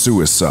of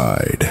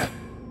suicide.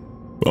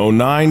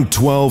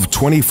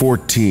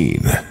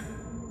 09/12/2014.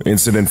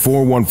 Incident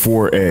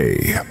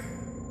 414-A.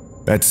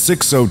 At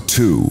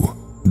 6:02,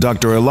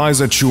 Dr.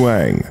 Eliza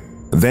Chuang,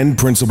 then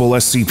Principal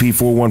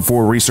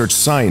SCP-414 research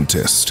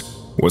scientist,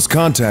 was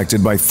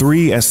contacted by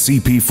 3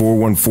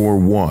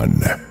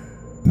 SCP-4141.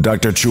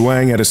 Dr.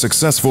 Chuang had a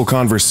successful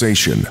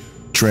conversation,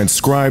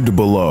 transcribed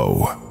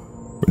below.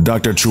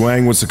 Dr.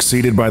 Chuang was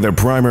succeeded by their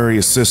primary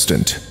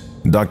assistant,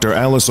 Dr.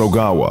 Alice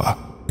Ogawa,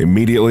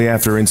 immediately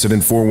after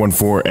Incident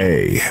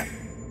 414-A.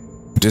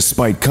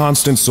 Despite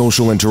constant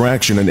social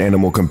interaction and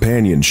animal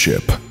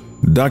companionship,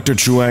 Dr.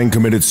 Chuang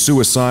committed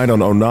suicide on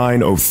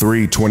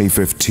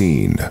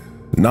 09/03/2015.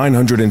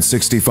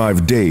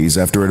 965 days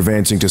after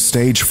advancing to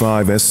Stage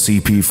 5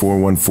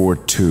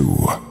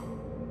 SCP-4142.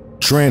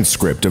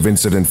 Transcript of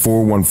Incident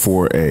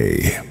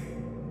 414-A.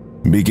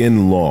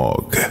 Begin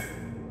log.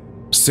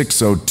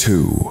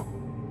 602.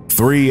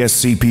 3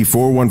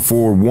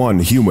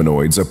 SCP-4141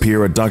 humanoids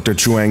appear at Dr.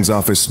 Chuang's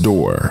office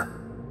door.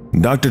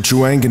 Dr.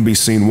 Chuang can be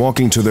seen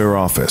walking to their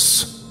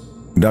office.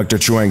 Dr.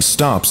 Chuang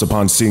stops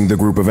upon seeing the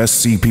group of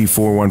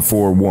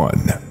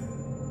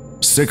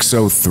SCP-4141.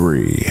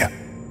 603.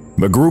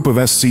 The group of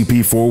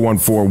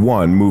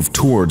SCP-4141 move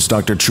towards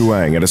Dr.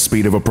 Chuang at a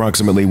speed of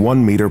approximately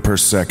 1 meter per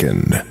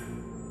second.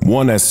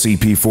 One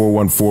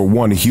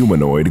SCP-4141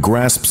 humanoid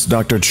grasps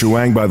Dr.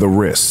 Chuang by the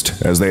wrist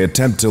as they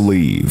attempt to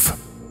leave.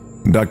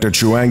 Dr.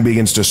 Chuang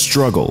begins to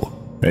struggle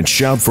and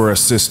shout for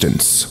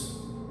assistance.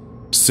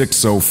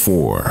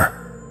 604.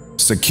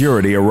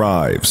 Security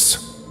arrives.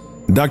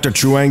 Dr.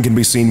 Chuang can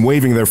be seen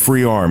waving their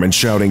free arm and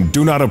shouting,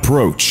 "Do not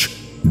approach!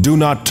 Do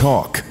not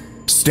talk!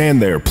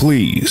 Stand there,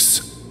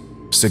 please!"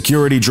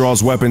 Security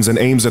draws weapons and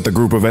aims at the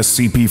group of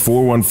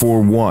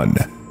SCP-4141,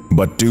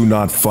 but do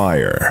not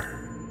fire.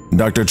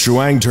 Dr.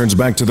 Chuang turns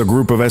back to the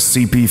group of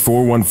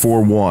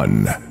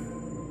SCP-4141.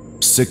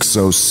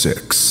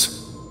 606.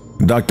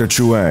 Dr.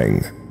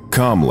 Chuang,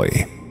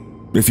 calmly,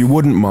 "If you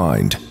wouldn't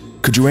mind,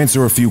 could you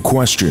answer a few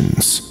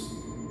questions?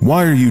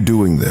 Why are you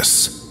doing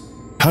this?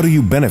 How do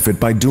you benefit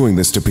by doing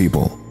this to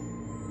people?"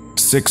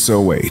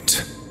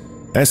 608.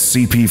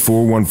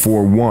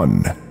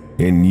 SCP-4141,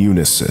 in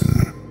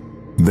unison.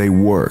 They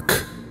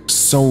work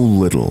so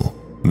little.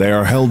 They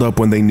are held up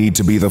when they need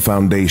to be the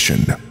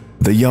Foundation,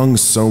 the young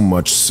so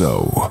much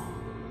so.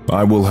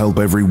 I will help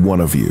every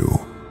one of you.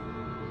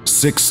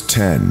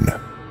 610.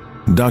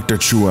 Dr.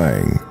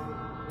 Chuang,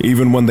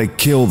 even when they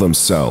kill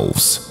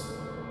themselves,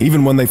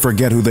 even when they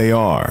forget who they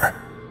are,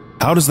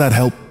 how does that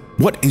help?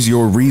 What is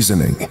your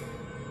reasoning?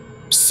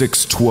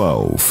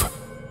 612.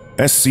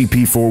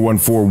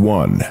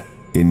 SCP-4141,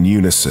 in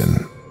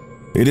unison.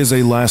 It is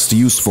a last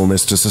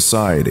usefulness to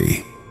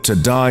society, to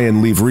die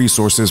and leave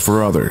resources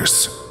for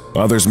others.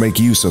 Others make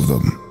use of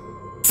them.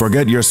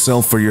 Forget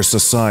yourself for your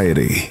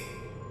society.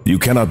 You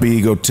cannot be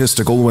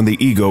egotistical when the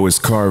ego is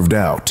carved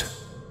out.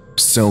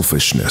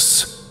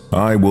 Selfishness.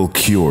 I will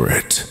cure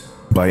it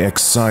by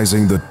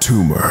excising the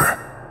tumor.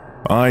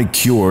 I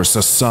cure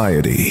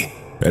society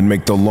and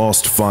make the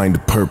lost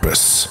find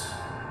purpose.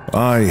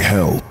 I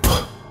help.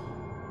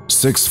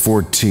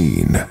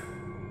 614.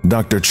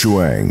 Dr.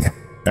 Chuang,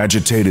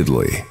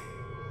 agitatedly.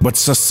 But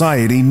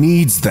society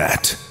needs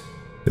that.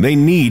 They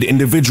need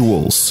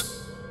individuals.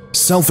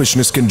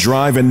 Selfishness can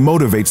drive and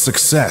motivate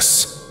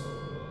success.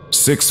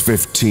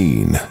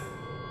 615.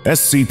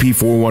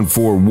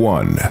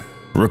 SCP-4141,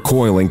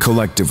 recoiling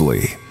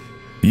collectively.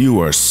 You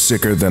are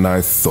sicker than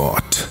I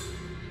thought.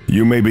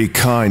 You may be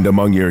kind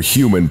among your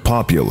human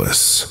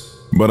populace,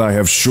 but I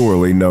have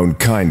surely known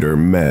kinder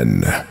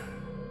men.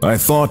 I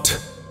thought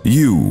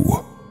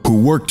you, who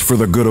worked for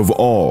the good of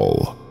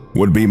all,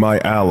 would be my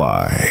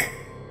ally.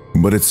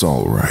 But it's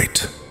all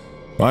right.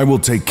 I will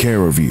take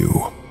care of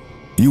you.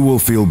 You will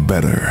feel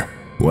better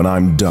when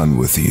I'm done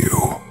with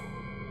you.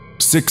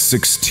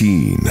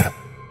 616.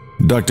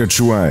 Dr.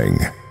 Chuang,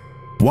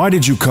 why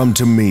did you come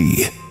to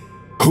me?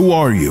 Who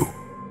are you?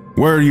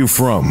 Where are you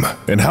from?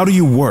 And how do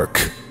you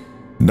work?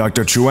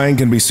 Dr. Chuang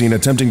can be seen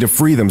attempting to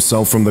free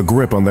themselves from the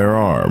grip on their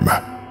arm.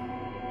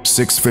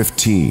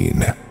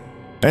 615.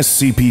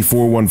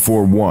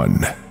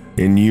 SCP-4141,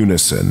 in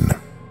unison.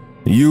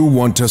 You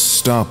want to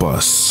stop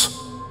us,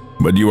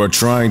 but you are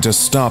trying to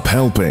stop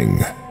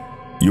helping.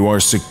 You are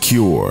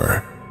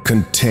secure,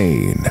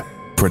 contain,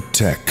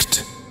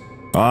 protect.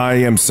 I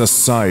am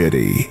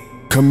society,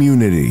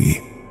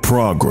 community,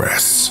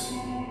 progress.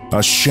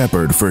 A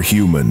shepherd for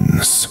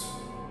humans.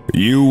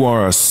 You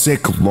are a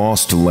sick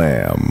lost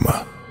lamb,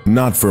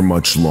 not for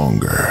much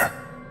longer.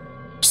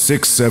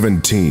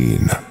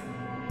 617.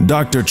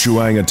 Dr.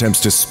 Chuang attempts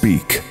to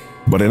speak,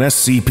 but an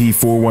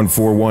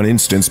SCP-4141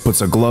 instance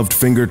puts a gloved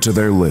finger to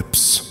their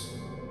lips.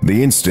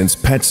 The instance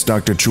pets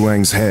Dr.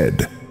 Chuang's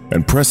head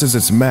and presses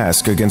its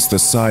mask against the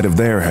side of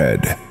their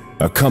head,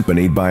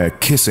 accompanied by a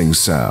kissing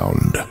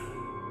sound.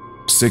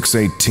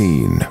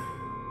 618.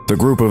 The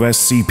group of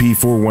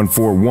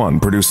SCP-4141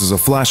 produces a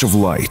flash of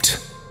light,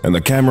 and the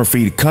camera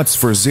feed cuts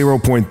for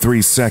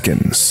 0.3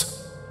 seconds.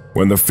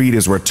 When the feed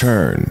is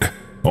returned,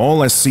 all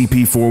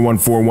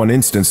SCP-4141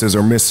 instances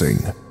are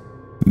missing.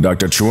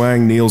 Dr.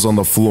 Chuang kneels on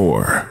the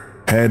floor,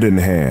 head in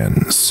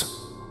hands.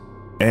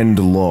 End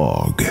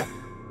log.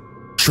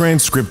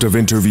 Transcript of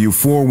Interview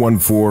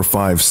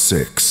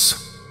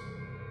 41456.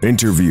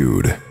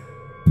 Interviewed: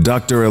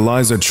 Dr.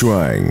 Eliza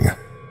Chuang.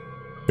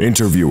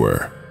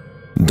 Interviewer: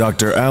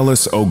 Dr.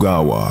 Alice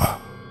Ogawa.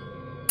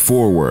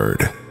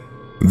 Forward.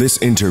 This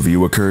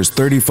interview occurs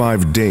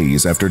 35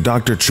 days after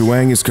Dr.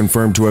 Chuang is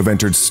confirmed to have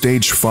entered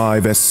Stage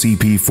 5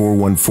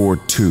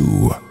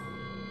 SCP-4142.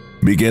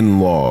 Begin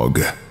log.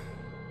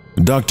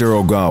 Dr.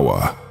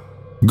 Ogawa.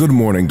 Good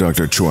morning,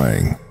 Dr.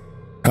 Chuang.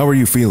 How are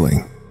you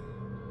feeling?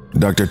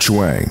 Dr.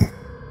 Chuang,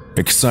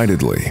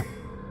 excitedly.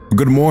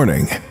 Good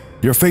morning.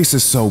 Your face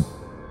is so…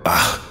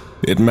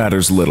 It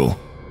matters little.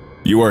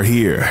 You are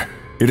here.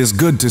 It is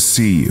good to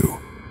see you.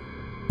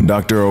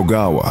 Dr.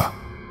 Ogawa,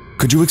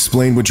 could you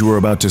explain what you were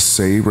about to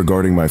say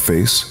regarding my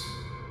face?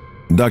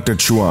 Dr.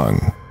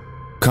 Chuang,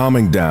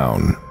 calming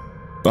down.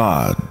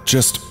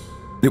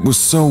 It was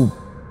so…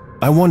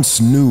 I once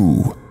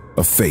knew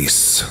a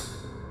face.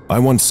 I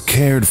once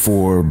cared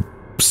for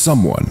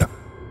someone.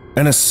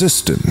 An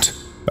assistant.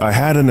 I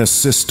had an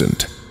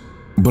assistant,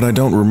 but I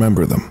don't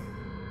remember them.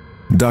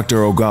 Dr.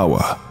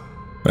 Ogawa,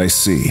 I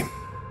see.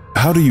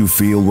 How do you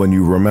feel when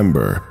you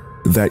remember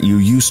that you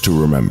used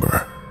to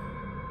remember?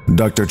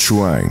 Dr.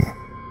 Chuang,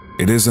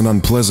 it is an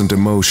unpleasant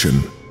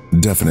emotion,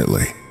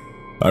 definitely.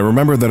 I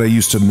remember that I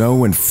used to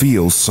know and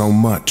feel so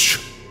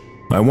much.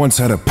 I once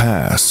had a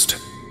past,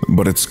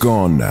 but it's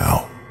gone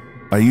now.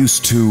 I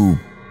used to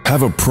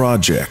have a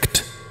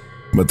project,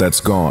 but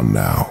that's gone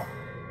now.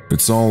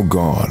 It's all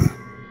gone.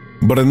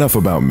 But enough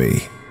about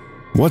me.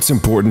 What's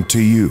important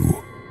to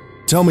you?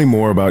 Tell me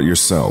more about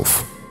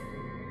yourself.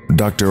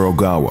 Dr.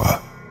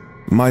 Ogawa,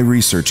 my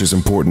research is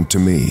important to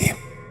me.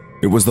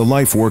 It was the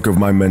life work of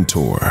my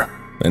mentor,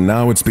 and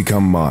now it's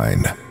become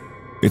mine.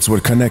 It's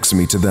what connects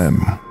me to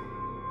them.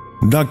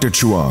 Dr.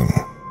 Chuang,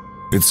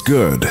 it's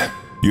good.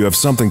 You have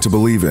something to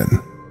believe in.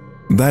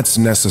 That's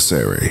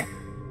necessary.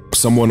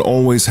 Someone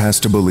always has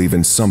to believe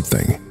in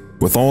something,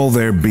 with all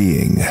their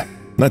being.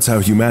 That's how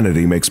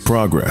humanity makes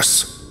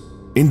progress.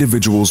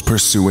 Individuals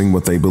pursuing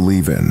what they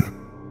believe in.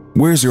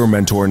 Where's your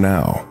mentor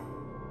now?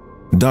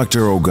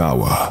 Dr.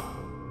 Ogawa,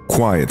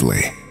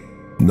 quietly,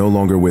 no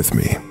longer with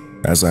me,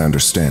 as I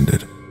understand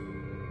it.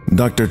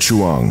 Dr.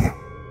 Chuang,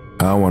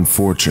 how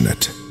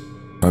unfortunate.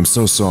 I'm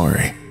so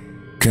sorry.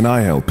 Can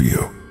I help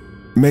you?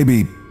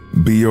 Maybe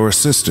be your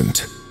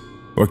assistant,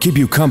 or keep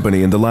you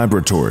company in the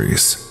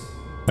laboratories.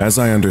 As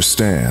I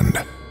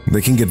understand,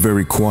 they can get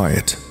very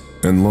quiet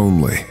and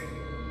lonely.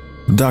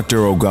 Dr.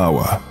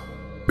 Ogawa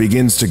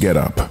begins to get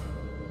up.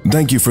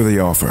 Thank you for the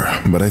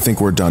offer, but I think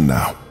we're done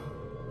now.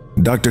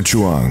 Dr.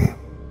 Chuang,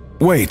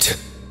 wait,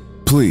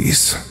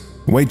 please,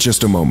 wait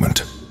just a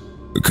moment.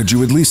 Could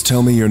you at least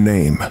tell me your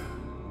name?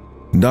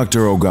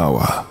 Dr.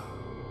 Ogawa,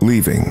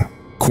 leaving,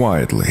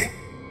 quietly.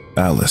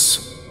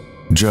 Alice,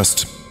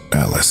 just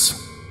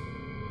Alice.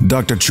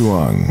 Dr.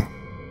 Chuang,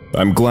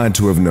 I'm glad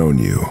to have known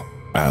you,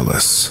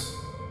 Alice.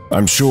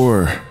 I'm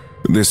sure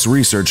this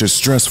research is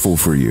stressful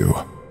for you.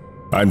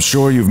 I'm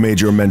sure you've made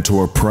your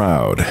mentor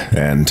proud,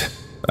 and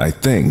I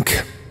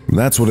think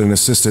that's what an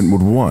assistant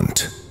would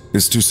want,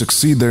 is to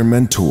succeed their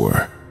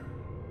mentor.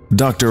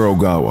 Dr.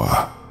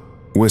 Ogawa,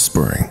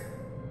 whispering,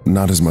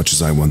 not as much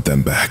as I want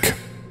them back.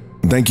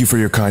 Thank you for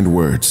your kind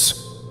words.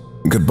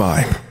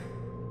 Goodbye.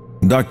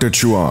 Dr.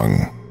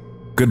 Chuang,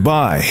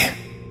 goodbye.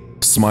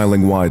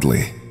 Smiling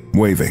widely,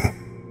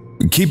 waving.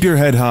 Keep your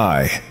head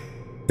high.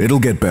 It'll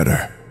get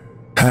better.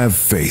 Have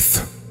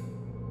faith.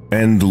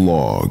 End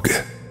log.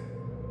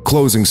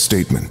 Closing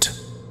statement.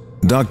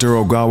 Dr.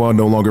 Ogawa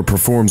no longer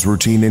performs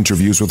routine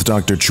interviews with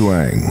Dr.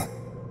 Chuang.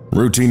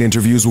 Routine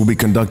interviews will be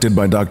conducted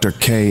by Dr.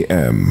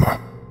 K.M.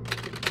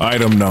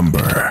 Item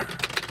number: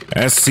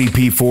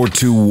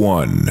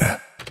 SCP-421.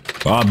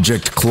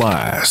 Object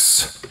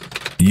Class: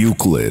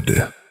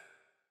 Euclid.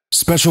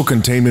 Special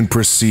Containment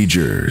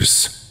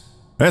Procedures.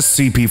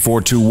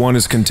 SCP-421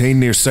 is contained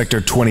near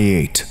Sector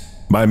 28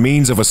 by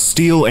means of a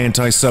steel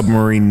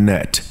anti-submarine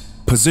net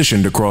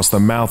positioned across the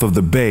mouth of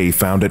the bay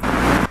found at…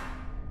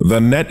 The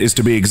net is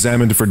to be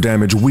examined for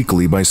damage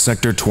weekly by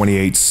Sector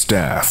 28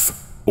 staff,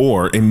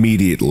 or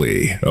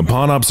immediately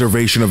upon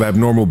observation of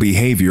abnormal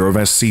behavior of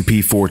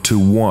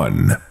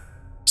SCP-421.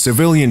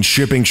 Civilian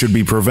shipping should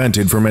be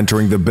prevented from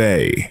entering the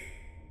bay.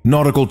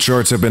 Nautical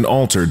charts have been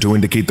altered to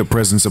indicate the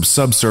presence of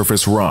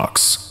subsurface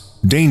rocks,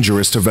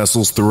 dangerous to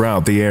vessels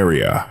throughout the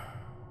area.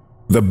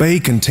 The bay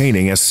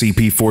containing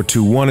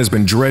SCP-421 has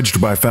been dredged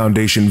by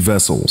Foundation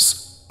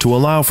vessels to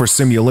allow for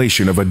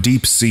simulation of a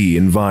deep-sea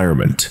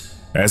environment,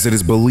 as it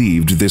is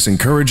believed this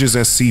encourages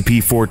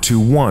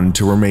SCP-421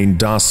 to remain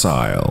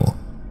docile.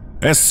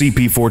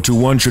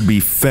 SCP-421 should be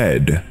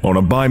fed on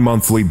a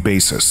bi-monthly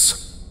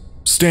basis.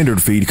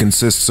 Standard feed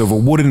consists of a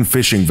wooden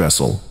fishing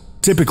vessel,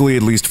 typically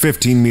at least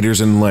 15 meters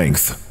in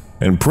length,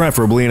 and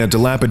preferably in a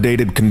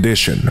dilapidated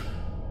condition.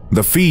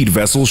 The feed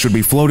vessel should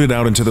be floated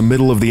out into the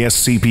middle of the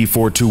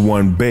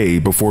SCP-421 bay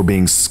before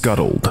being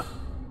scuttled.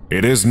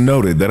 It is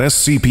noted that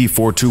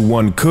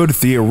SCP-421 could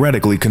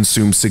theoretically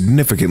consume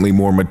significantly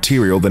more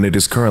material than it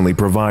is currently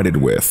provided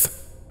with.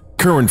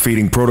 Current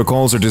feeding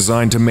protocols are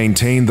designed to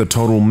maintain the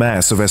total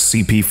mass of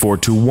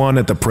SCP-421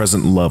 at the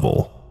present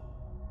level.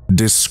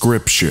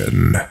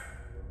 Description: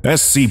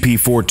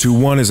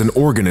 SCP-421 is an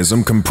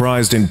organism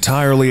comprised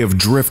entirely of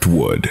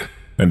driftwood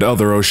and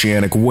other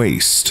oceanic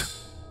waste.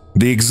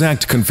 The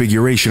exact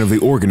configuration of the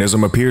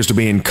organism appears to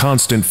be in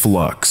constant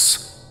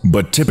flux,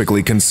 but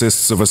typically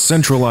consists of a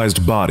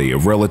centralized body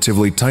of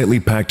relatively tightly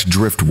packed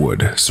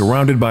driftwood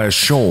surrounded by a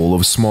shoal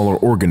of smaller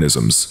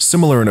organisms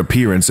similar in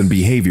appearance and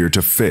behavior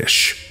to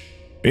fish.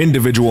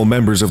 Individual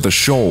members of the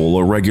shoal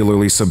are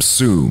regularly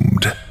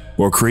subsumed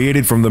or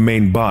created from the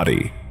main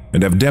body,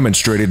 and have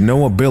demonstrated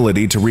no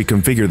ability to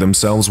reconfigure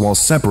themselves while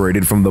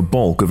separated from the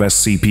bulk of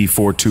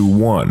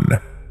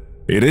SCP-421.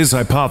 It is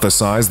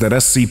hypothesized that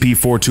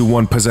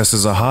SCP-421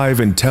 possesses a hive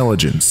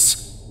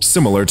intelligence,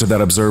 similar to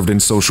that observed in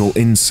social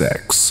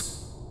insects.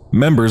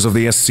 Members of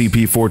the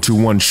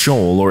SCP-421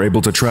 shoal are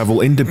able to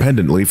travel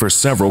independently for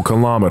several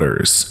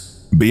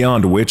kilometers,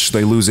 beyond which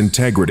they lose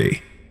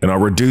integrity and are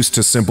reduced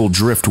to simple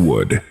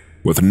driftwood,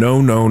 with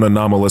no known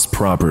anomalous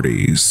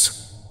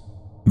properties.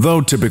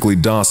 Though typically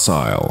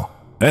docile,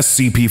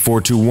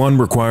 SCP-421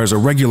 requires a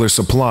regular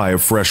supply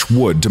of fresh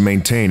wood to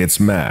maintain its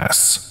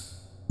mass.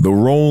 The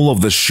role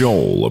of the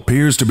shoal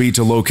appears to be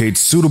to locate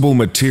suitable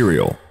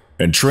material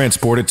and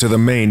transport it to the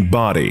main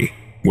body,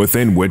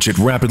 within which it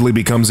rapidly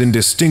becomes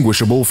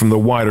indistinguishable from the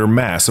wider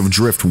mass of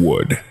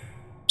driftwood.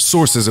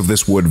 Sources of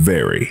this wood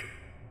vary.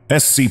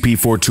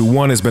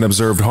 SCP-421 has been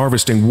observed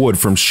harvesting wood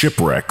from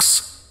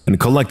shipwrecks and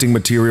collecting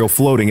material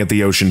floating at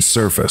the ocean's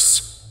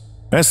surface.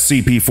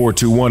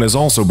 SCP-421 has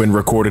also been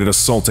recorded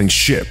assaulting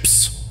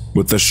ships,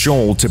 with the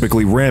shoal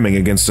typically ramming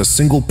against a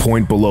single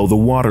point below the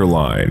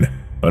waterline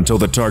until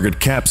the target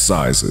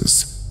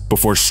capsizes,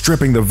 before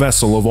stripping the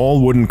vessel of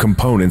all wooden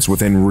components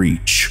within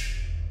reach.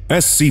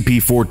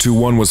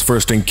 SCP-421 was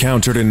first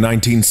encountered in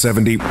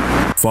 1970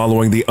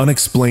 following the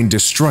unexplained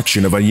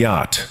destruction of a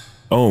yacht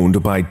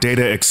owned by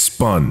Data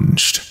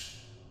Expunged.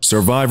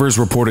 Survivors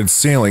reported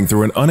sailing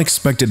through an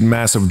unexpected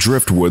mass of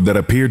driftwood that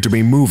appeared to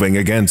be moving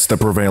against the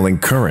prevailing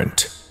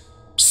current.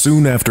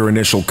 Soon after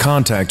initial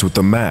contact with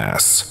the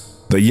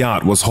mass, the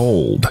yacht was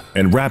holed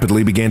and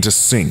rapidly began to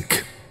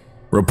sink.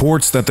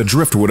 Reports that the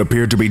driftwood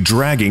appeared to be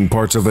dragging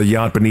parts of the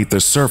yacht beneath the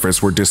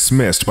surface were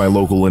dismissed by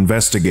local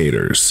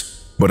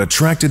investigators, but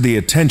attracted the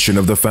attention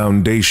of the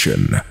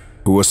Foundation,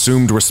 who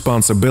assumed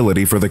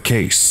responsibility for the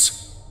case.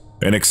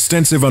 An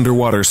extensive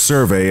underwater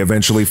survey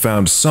eventually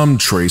found some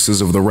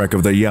traces of the wreck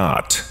of the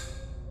yacht.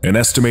 An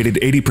estimated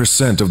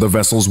 80% of the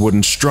vessel's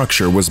wooden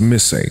structure was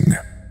missing.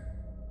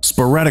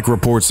 Sporadic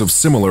reports of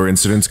similar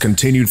incidents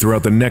continued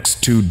throughout the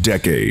next 2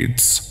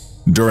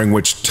 decades, during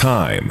which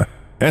time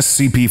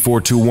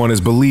SCP-421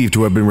 is believed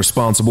to have been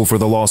responsible for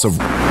the loss of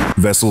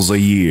vessels a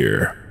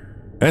year.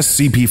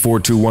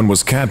 SCP-421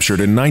 was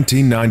captured in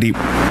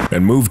 1990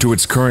 and moved to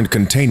its current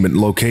containment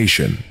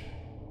location.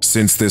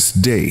 Since this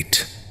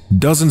date,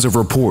 dozens of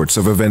reports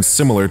of events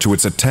similar to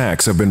its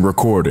attacks have been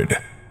recorded.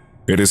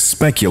 It is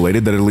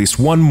speculated that at least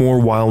one more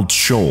wild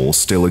shoal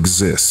still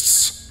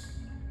exists.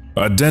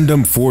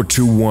 Addendum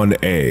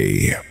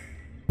 421-A.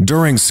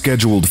 During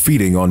scheduled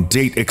feeding on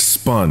Date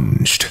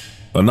Expunged,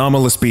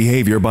 anomalous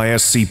behavior by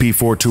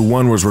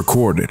SCP-421 was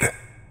recorded.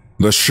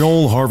 The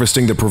shoal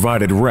harvesting the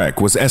provided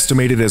wreck was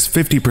estimated as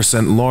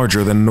 50%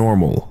 larger than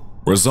normal,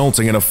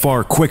 resulting in a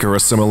far quicker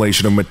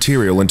assimilation of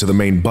material into the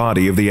main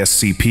body of the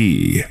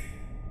SCP.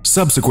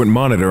 Subsequent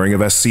monitoring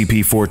of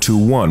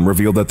SCP-421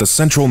 revealed that the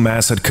central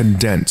mass had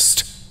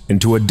condensed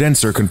into a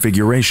denser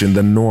configuration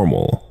than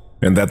normal,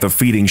 and that the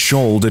feeding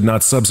shoal did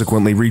not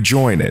subsequently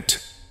rejoin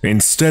it,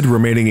 instead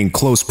remaining in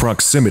close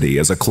proximity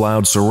as a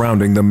cloud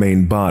surrounding the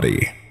main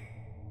body.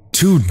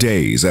 2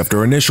 days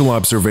after initial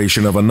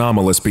observation of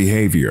anomalous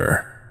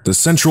behavior, the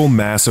central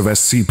mass of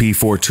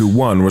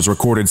SCP-421 was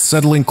recorded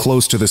settling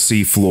close to the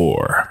sea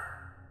floor.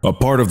 A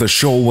part of the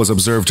shoal was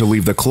observed to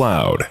leave the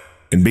cloud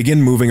and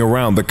begin moving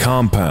around the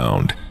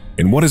compound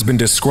in what has been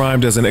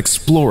described as an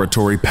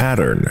exploratory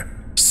pattern,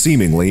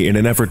 seemingly in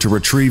an effort to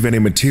retrieve any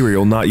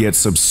material not yet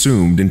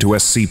subsumed into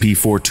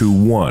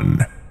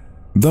SCP-421.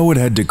 Though it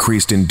had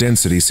decreased in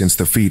density since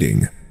the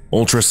feeding,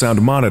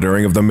 ultrasound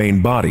monitoring of the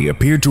main body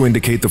appeared to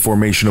indicate the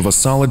formation of a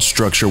solid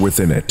structure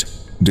within it,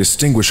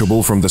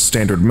 distinguishable from the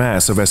standard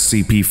mass of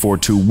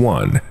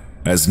SCP-421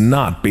 as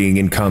not being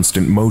in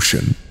constant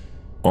motion.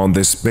 On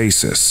this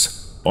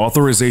basis,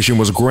 authorization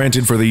was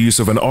granted for the use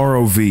of an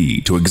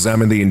ROV to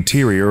examine the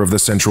interior of the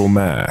central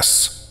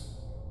mass.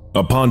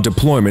 Upon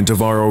deployment of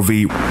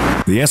ROV,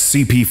 the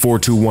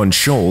SCP-421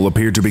 shoal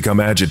appeared to become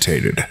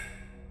agitated.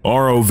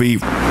 ROV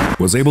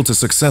was able to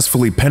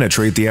successfully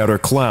penetrate the outer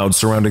cloud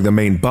surrounding the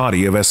main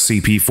body of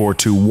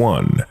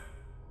SCP-421.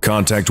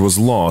 Contact was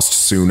lost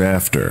soon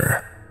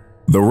after.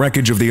 The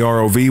wreckage of the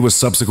ROV was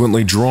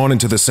subsequently drawn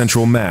into the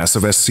central mass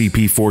of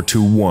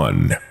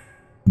SCP-421.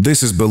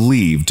 This is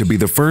believed to be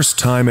the first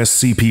time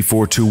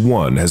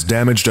SCP-421 has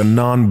damaged a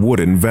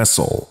non-wooden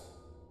vessel.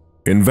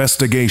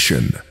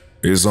 Investigation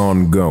is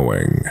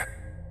ongoing.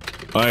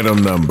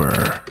 Item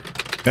number: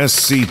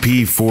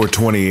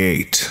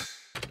 SCP-428.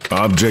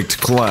 Object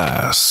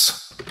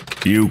Class: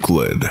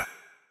 Euclid.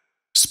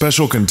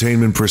 Special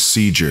Containment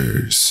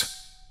Procedures.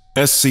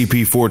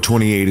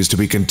 SCP-428 is to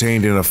be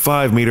contained in a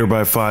 5 meter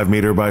by 5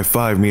 meter by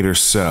 5 meter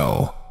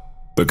cell.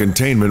 The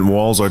containment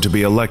walls are to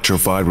be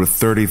electrified with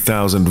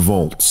 30,000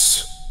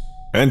 volts.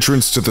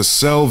 Entrance to the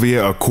cell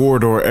via a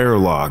corridor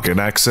airlock and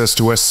access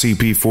to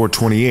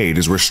SCP-428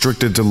 is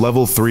restricted to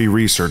Level 3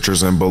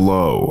 researchers and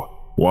below,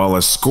 while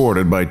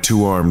escorted by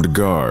 2 armed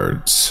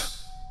guards.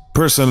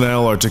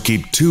 Personnel are to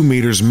keep 2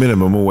 meters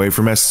minimum away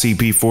from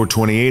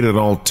SCP-428 at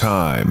all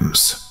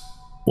times.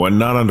 When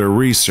not under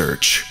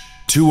research,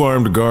 2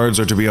 armed guards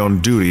are to be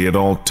on duty at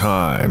all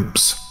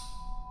times.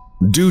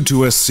 Due to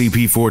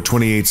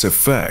SCP-428's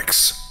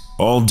effects,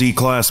 all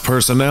D-Class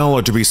personnel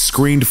are to be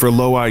screened for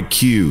low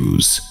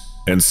IQs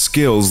and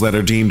skills that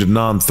are deemed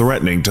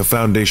non-threatening to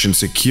Foundation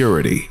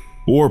security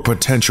or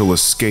potential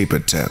escape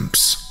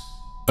attempts.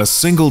 A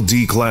single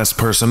D-Class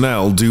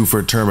personnel due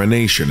for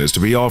termination is to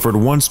be offered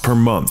once per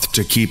month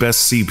to keep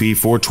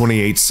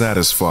SCP-428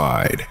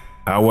 satisfied.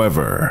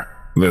 However,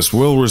 this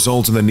will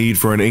result in the need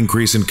for an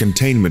increase in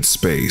containment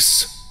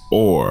space,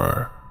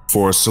 or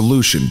for a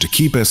solution to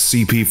keep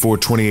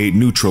SCP-428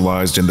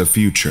 neutralized in the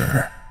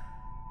future.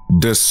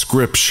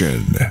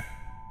 Description: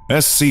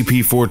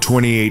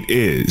 SCP-428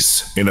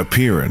 is, in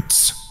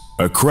appearance,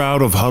 a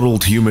crowd of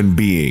huddled human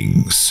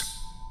beings.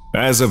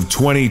 As of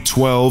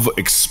 2012,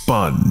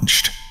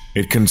 expunged,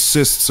 it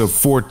consists of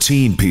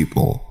 14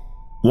 people.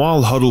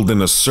 While huddled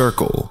in a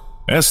circle,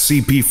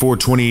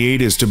 SCP-428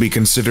 is to be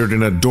considered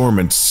in a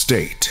dormant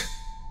state.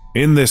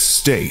 In this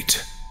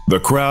state, the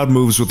crowd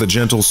moves with a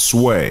gentle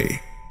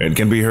sway and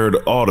can be heard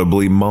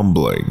audibly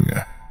mumbling.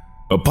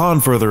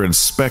 Upon further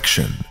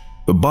inspection,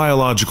 the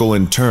biological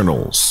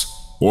internals,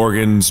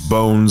 organs,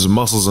 bones,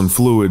 muscles, and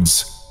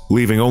fluids,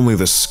 leaving only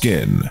the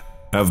skin,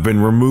 have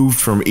been removed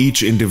from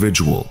each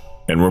individual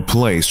and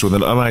replaced with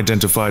an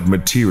unidentified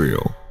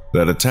material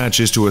that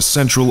attaches to a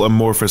central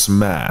amorphous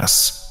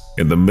mass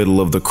in the middle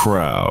of the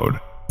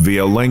crowd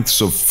via lengths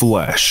of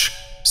flesh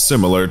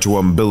similar to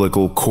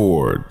umbilical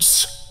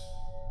cords.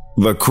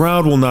 The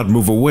crowd will not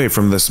move away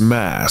from this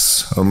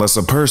mass unless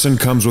a person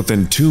comes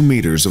within 2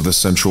 meters of the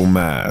central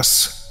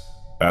mass.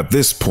 At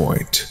this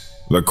point,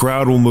 the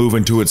crowd will move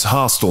into its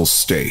hostile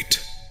state.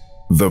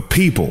 The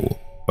people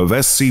of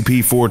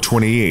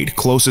SCP-428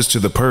 closest to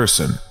the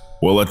person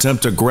will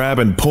attempt to grab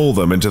and pull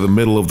them into the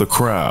middle of the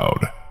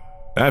crowd.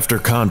 After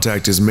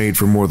contact is made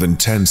for more than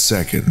 10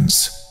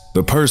 seconds,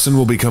 the person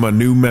will become a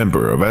new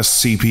member of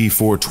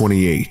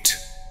SCP-428.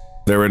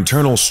 Their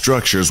internal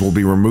structures will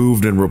be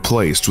removed and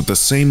replaced with the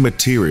same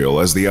material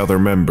as the other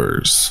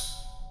members.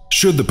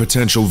 Should the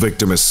potential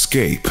victim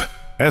escape,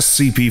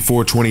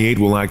 SCP-428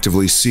 will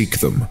actively seek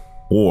them,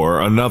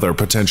 or another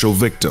potential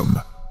victim,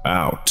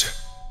 out.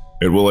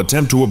 It will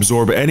attempt to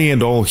absorb any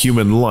and all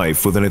human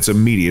life within its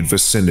immediate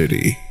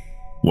vicinity.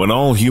 When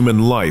all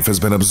human life has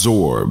been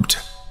absorbed,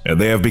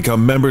 and they have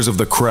become members of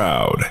the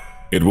crowd,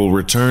 it will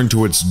return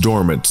to its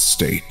dormant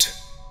state.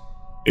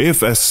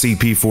 If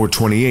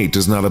SCP-428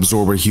 does not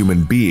absorb a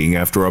human being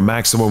after a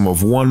maximum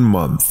of 1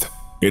 month,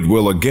 it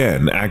will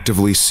again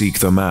actively seek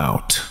them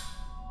out.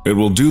 It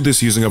will do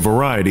this using a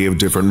variety of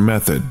different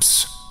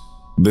methods.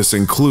 This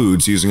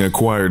includes using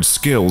acquired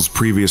skills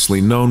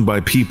previously known by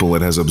people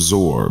it has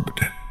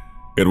absorbed.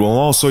 It will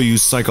also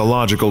use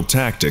psychological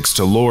tactics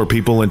to lure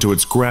people into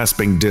its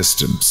grasping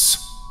distance.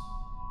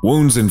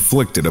 Wounds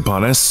inflicted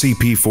upon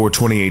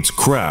SCP-428's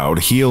crowd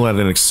heal at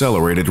an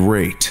accelerated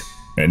rate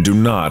and do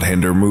not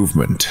hinder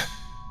movement.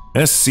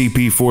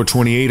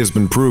 SCP-428 has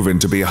been proven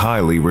to be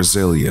highly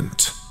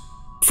resilient.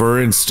 For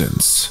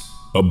instance,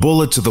 a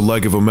bullet to the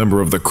leg of a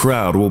member of the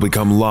crowd will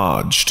become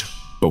lodged,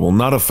 but will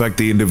not affect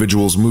the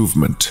individual's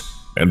movement,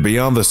 and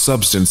beyond the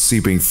substance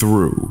seeping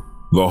through,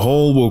 the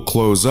hole will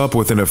close up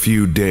within a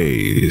few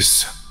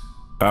days.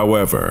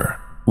 However,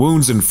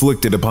 wounds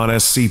inflicted upon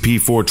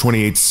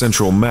SCP-428's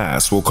central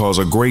mass will cause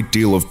a great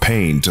deal of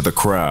pain to the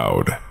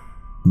crowd.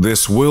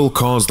 This will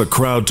cause the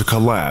crowd to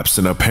collapse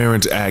in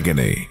apparent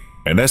agony,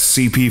 and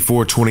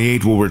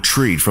SCP-428 will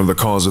retreat from the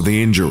cause of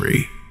the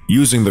injury,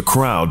 using the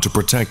crowd to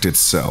protect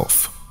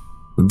itself.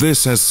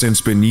 This has since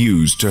been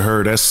used to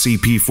herd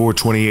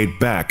SCP-428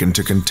 back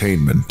into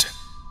containment.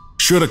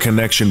 Should a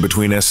connection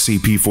between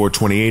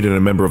SCP-428 and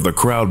a member of the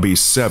crowd be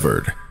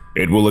severed,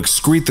 it will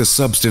excrete the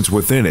substance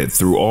within it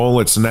through all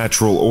its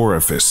natural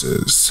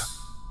orifices.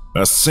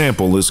 A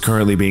sample is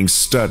currently being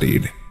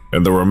studied,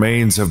 and the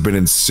remains have been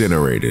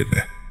incinerated.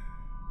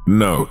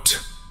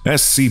 Note: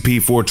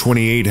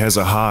 SCP-428 has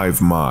a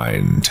hive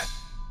mind.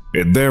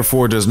 It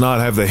therefore does not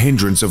have the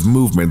hindrance of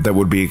movement that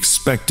would be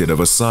expected of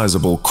a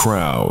sizable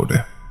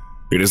crowd.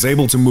 It is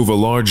able to move a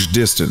large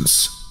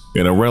distance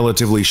in a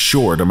relatively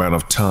short amount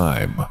of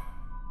time.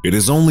 It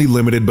is only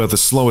limited by the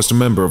slowest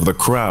member of the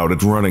crowd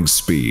at running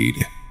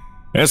speed.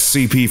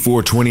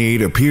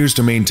 SCP-428 appears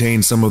to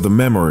maintain some of the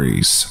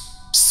memories,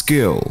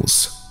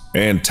 skills,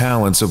 and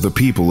talents of the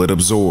people it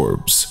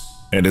absorbs,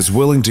 and is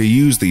willing to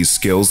use these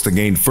skills to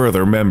gain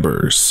further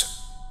members.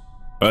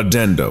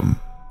 Addendum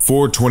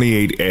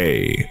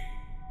 428-A.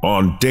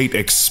 On date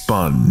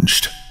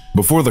expunged.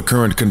 Before the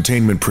current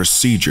containment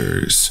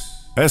procedures,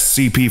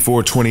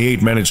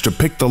 SCP-428 managed to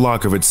pick the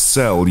lock of its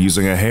cell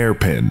using a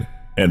hairpin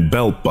and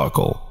belt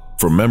buckle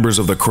from members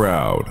of the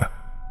crowd.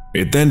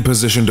 It then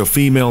positioned a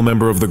female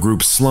member of the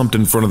group slumped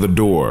in front of the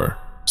door,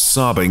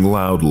 sobbing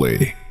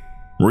loudly.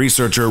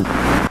 Researcher,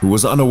 who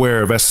was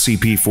unaware of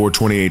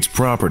SCP-428's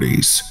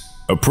properties,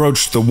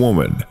 approached the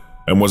woman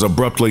and was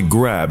abruptly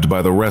grabbed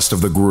by the rest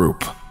of the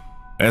group.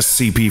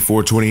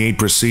 SCP-428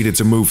 proceeded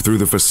to move through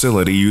the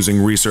facility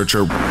using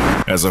Researcher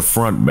as a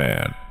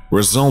frontman,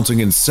 resulting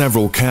in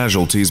several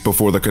casualties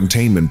before the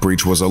containment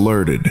breach was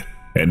alerted.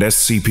 and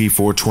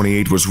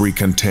SCP-428 was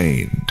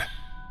recontained.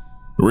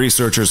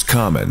 Researchers'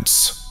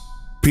 comments.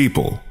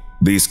 People,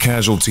 these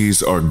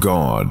casualties are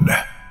gone.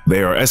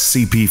 They are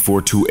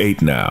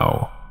SCP-428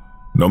 now.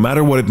 No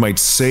matter what it might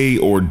say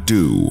or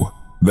do,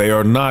 they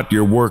are not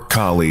your work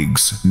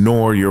colleagues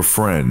nor your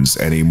friends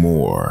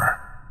anymore.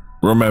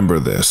 Remember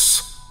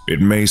this.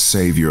 It may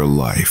save your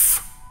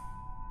life.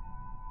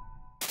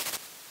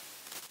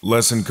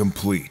 Lesson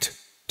complete.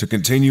 To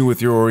continue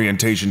with your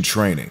orientation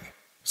training,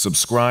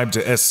 subscribe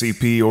to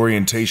SCP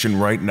Orientation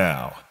right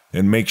now,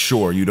 and make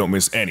sure you don't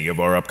miss any of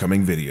our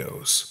upcoming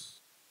videos.